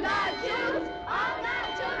shoes, you got shoes, all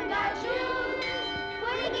my children got shoes.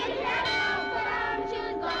 When he gets down, I'll put on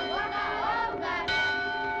shoes, gonna work on all that.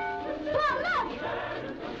 Well, look!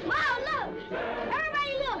 Wow, look!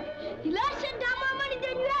 Everybody look! You let shut down more money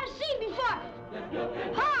than you ever seen before.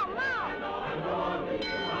 Oh, Mom!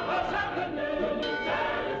 What's happening?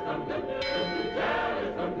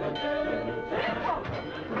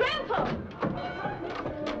 Grandpa!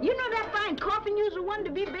 You know that fine coffin you're one to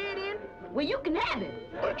be buried in? Well, you can have it.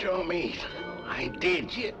 What you mean? I ain't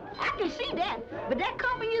dead yet. I can see that. But that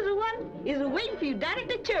coffin you're one is waiting for you down at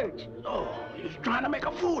the church. Oh, he's trying to make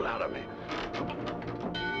a fool out of me.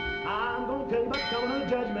 I'm gonna tell you about coming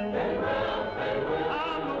judgment.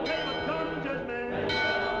 I'm gonna tell you about coming judgment.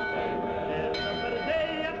 There's a better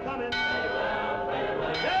day coming.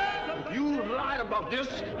 If you lied about this,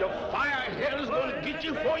 the fire in hell is gonna get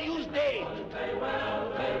you before you stay.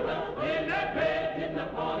 In that bed in the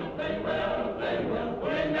morning, farewell, farewell.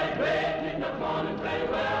 In that bed in the morning,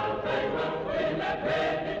 farewell, farewell. In that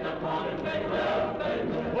bed in the morning, farewell,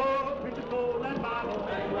 farewell. Oh, preacher told that Bible,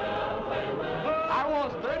 farewell, farewell. I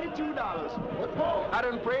want $32. What for? I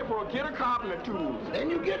done prayed for a kit of carpenter tools. Then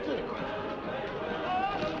you get to it.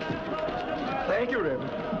 Thank you,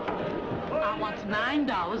 Reverend. I want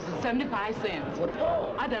 $9.75. What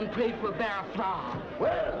for? I done prayed for a barrel of flour.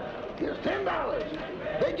 Well, here's $10.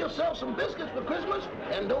 Make yourself some biscuits for Christmas,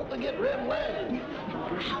 and don't forget red wine.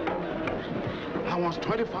 I want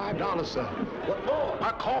 $25, sir. What for?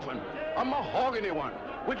 My coffin, a mahogany one,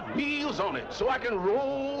 with wheels on it, so I can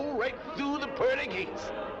roll right through the pearly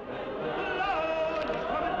gates.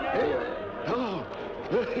 Hey. Oh,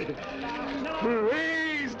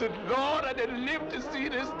 praise the Lord, I didn't live to see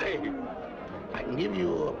this day. I can give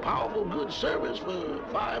you a powerful good service for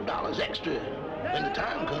 $5 extra when the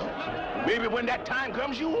time comes. Maybe when that time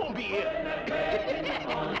comes, you won't be here.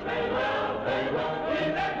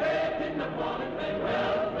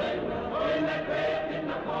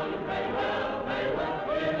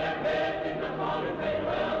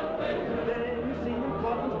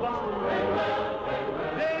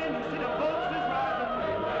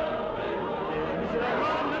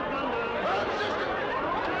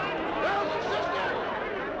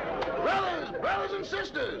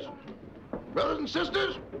 Brothers and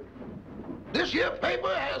sisters, this here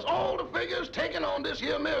paper has all the figures taken on this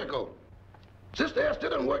here miracle. Sister Esther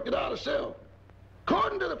done worked it out herself.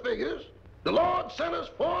 According to the figures, the Lord sent us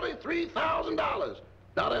 $43,000.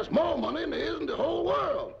 Now that's more money than there is in the whole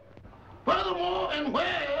world. Furthermore, and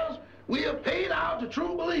whereas we have paid out to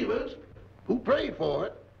true believers who prayed for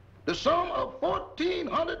it, the sum of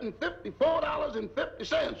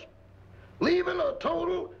 $1,454.50, leaving a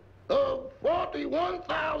total of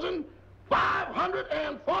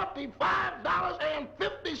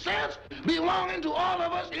 $41,545.50 belonging to all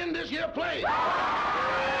of us in this here place. We'll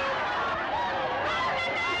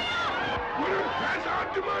pass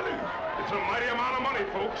out the money. It's a mighty amount of money,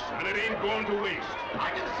 folks, and it ain't going to waste.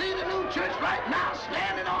 I can see the new church right now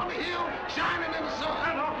standing on the hill, shining in the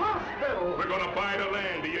sun. And a hospital. We're going to buy the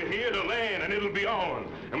land. Do you hear? The land, and it'll be on.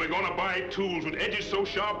 And we're going to buy tools with edges so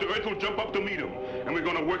sharp the earth will jump up to meet them. And we're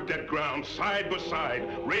going to work that ground side by side,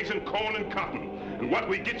 raising corn and cotton. And what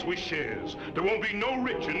we gets, we shares. There won't be no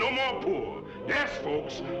rich and no more poor. Yes,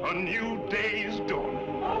 folks, a new day is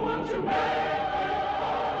dawn. I want to pray.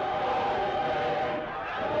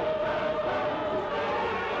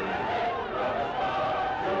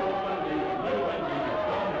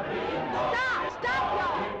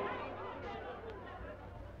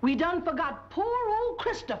 We done forgot poor old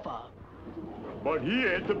Christopher. But he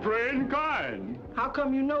ain't the praying kind. How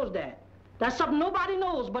come you knows that? That's something nobody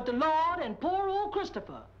knows but the Lord and poor old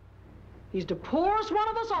Christopher. He's the poorest one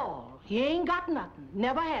of us all. He ain't got nothing,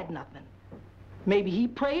 never had nothing. Maybe he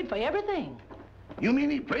prayed for everything. You mean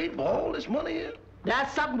he prayed for all this money here?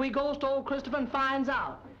 That's something we goes to old Christopher and finds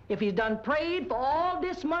out. If he's done prayed for all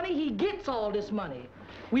this money, he gets all this money.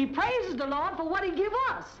 We praises the Lord for what he give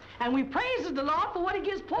us, and we praises the Lord for what he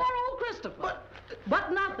gives poor old Christopher.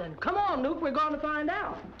 But nothing. Come on, Luke, we're going to find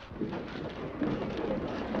out.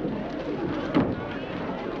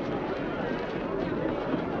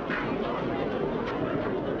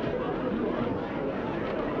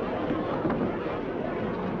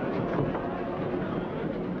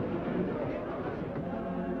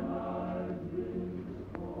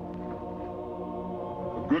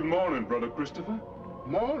 Good morning, Brother Christopher.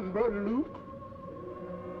 Morning, Brother Luke.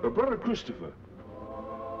 Brother Christopher,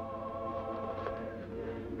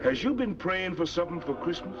 has you been praying for something for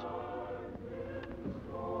Christmas?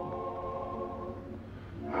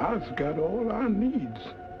 I've got all our needs.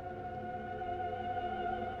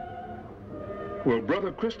 Well,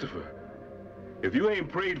 Brother Christopher, if you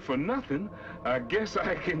ain't prayed for nothing, I guess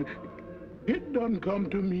I can... It done come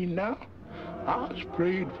to me now. I was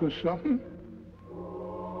prayed for something.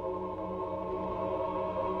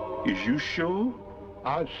 Is you sure?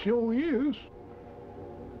 I sure is.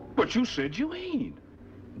 But you said you ain't.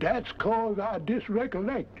 That's 'cause I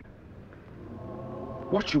disrecollect.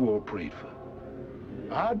 What you all prayed for?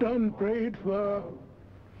 I done prayed for...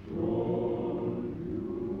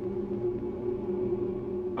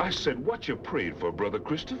 I said what you prayed for, Brother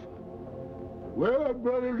Christopher? Well,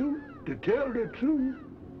 Brother Luke, to tell the truth,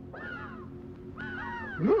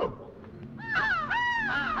 look.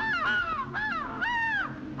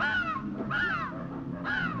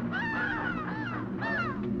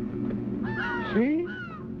 See?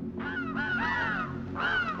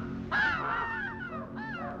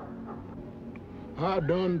 I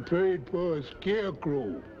done prayed for a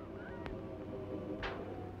scarecrow.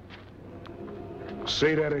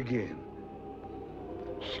 Say that again.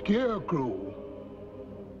 Scarecrow.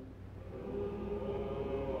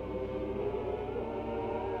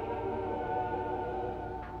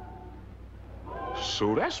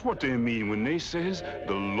 So that's what they mean when they says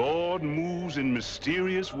the Lord moves in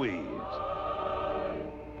mysterious ways.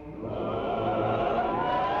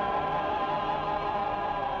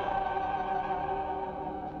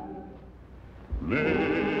 Live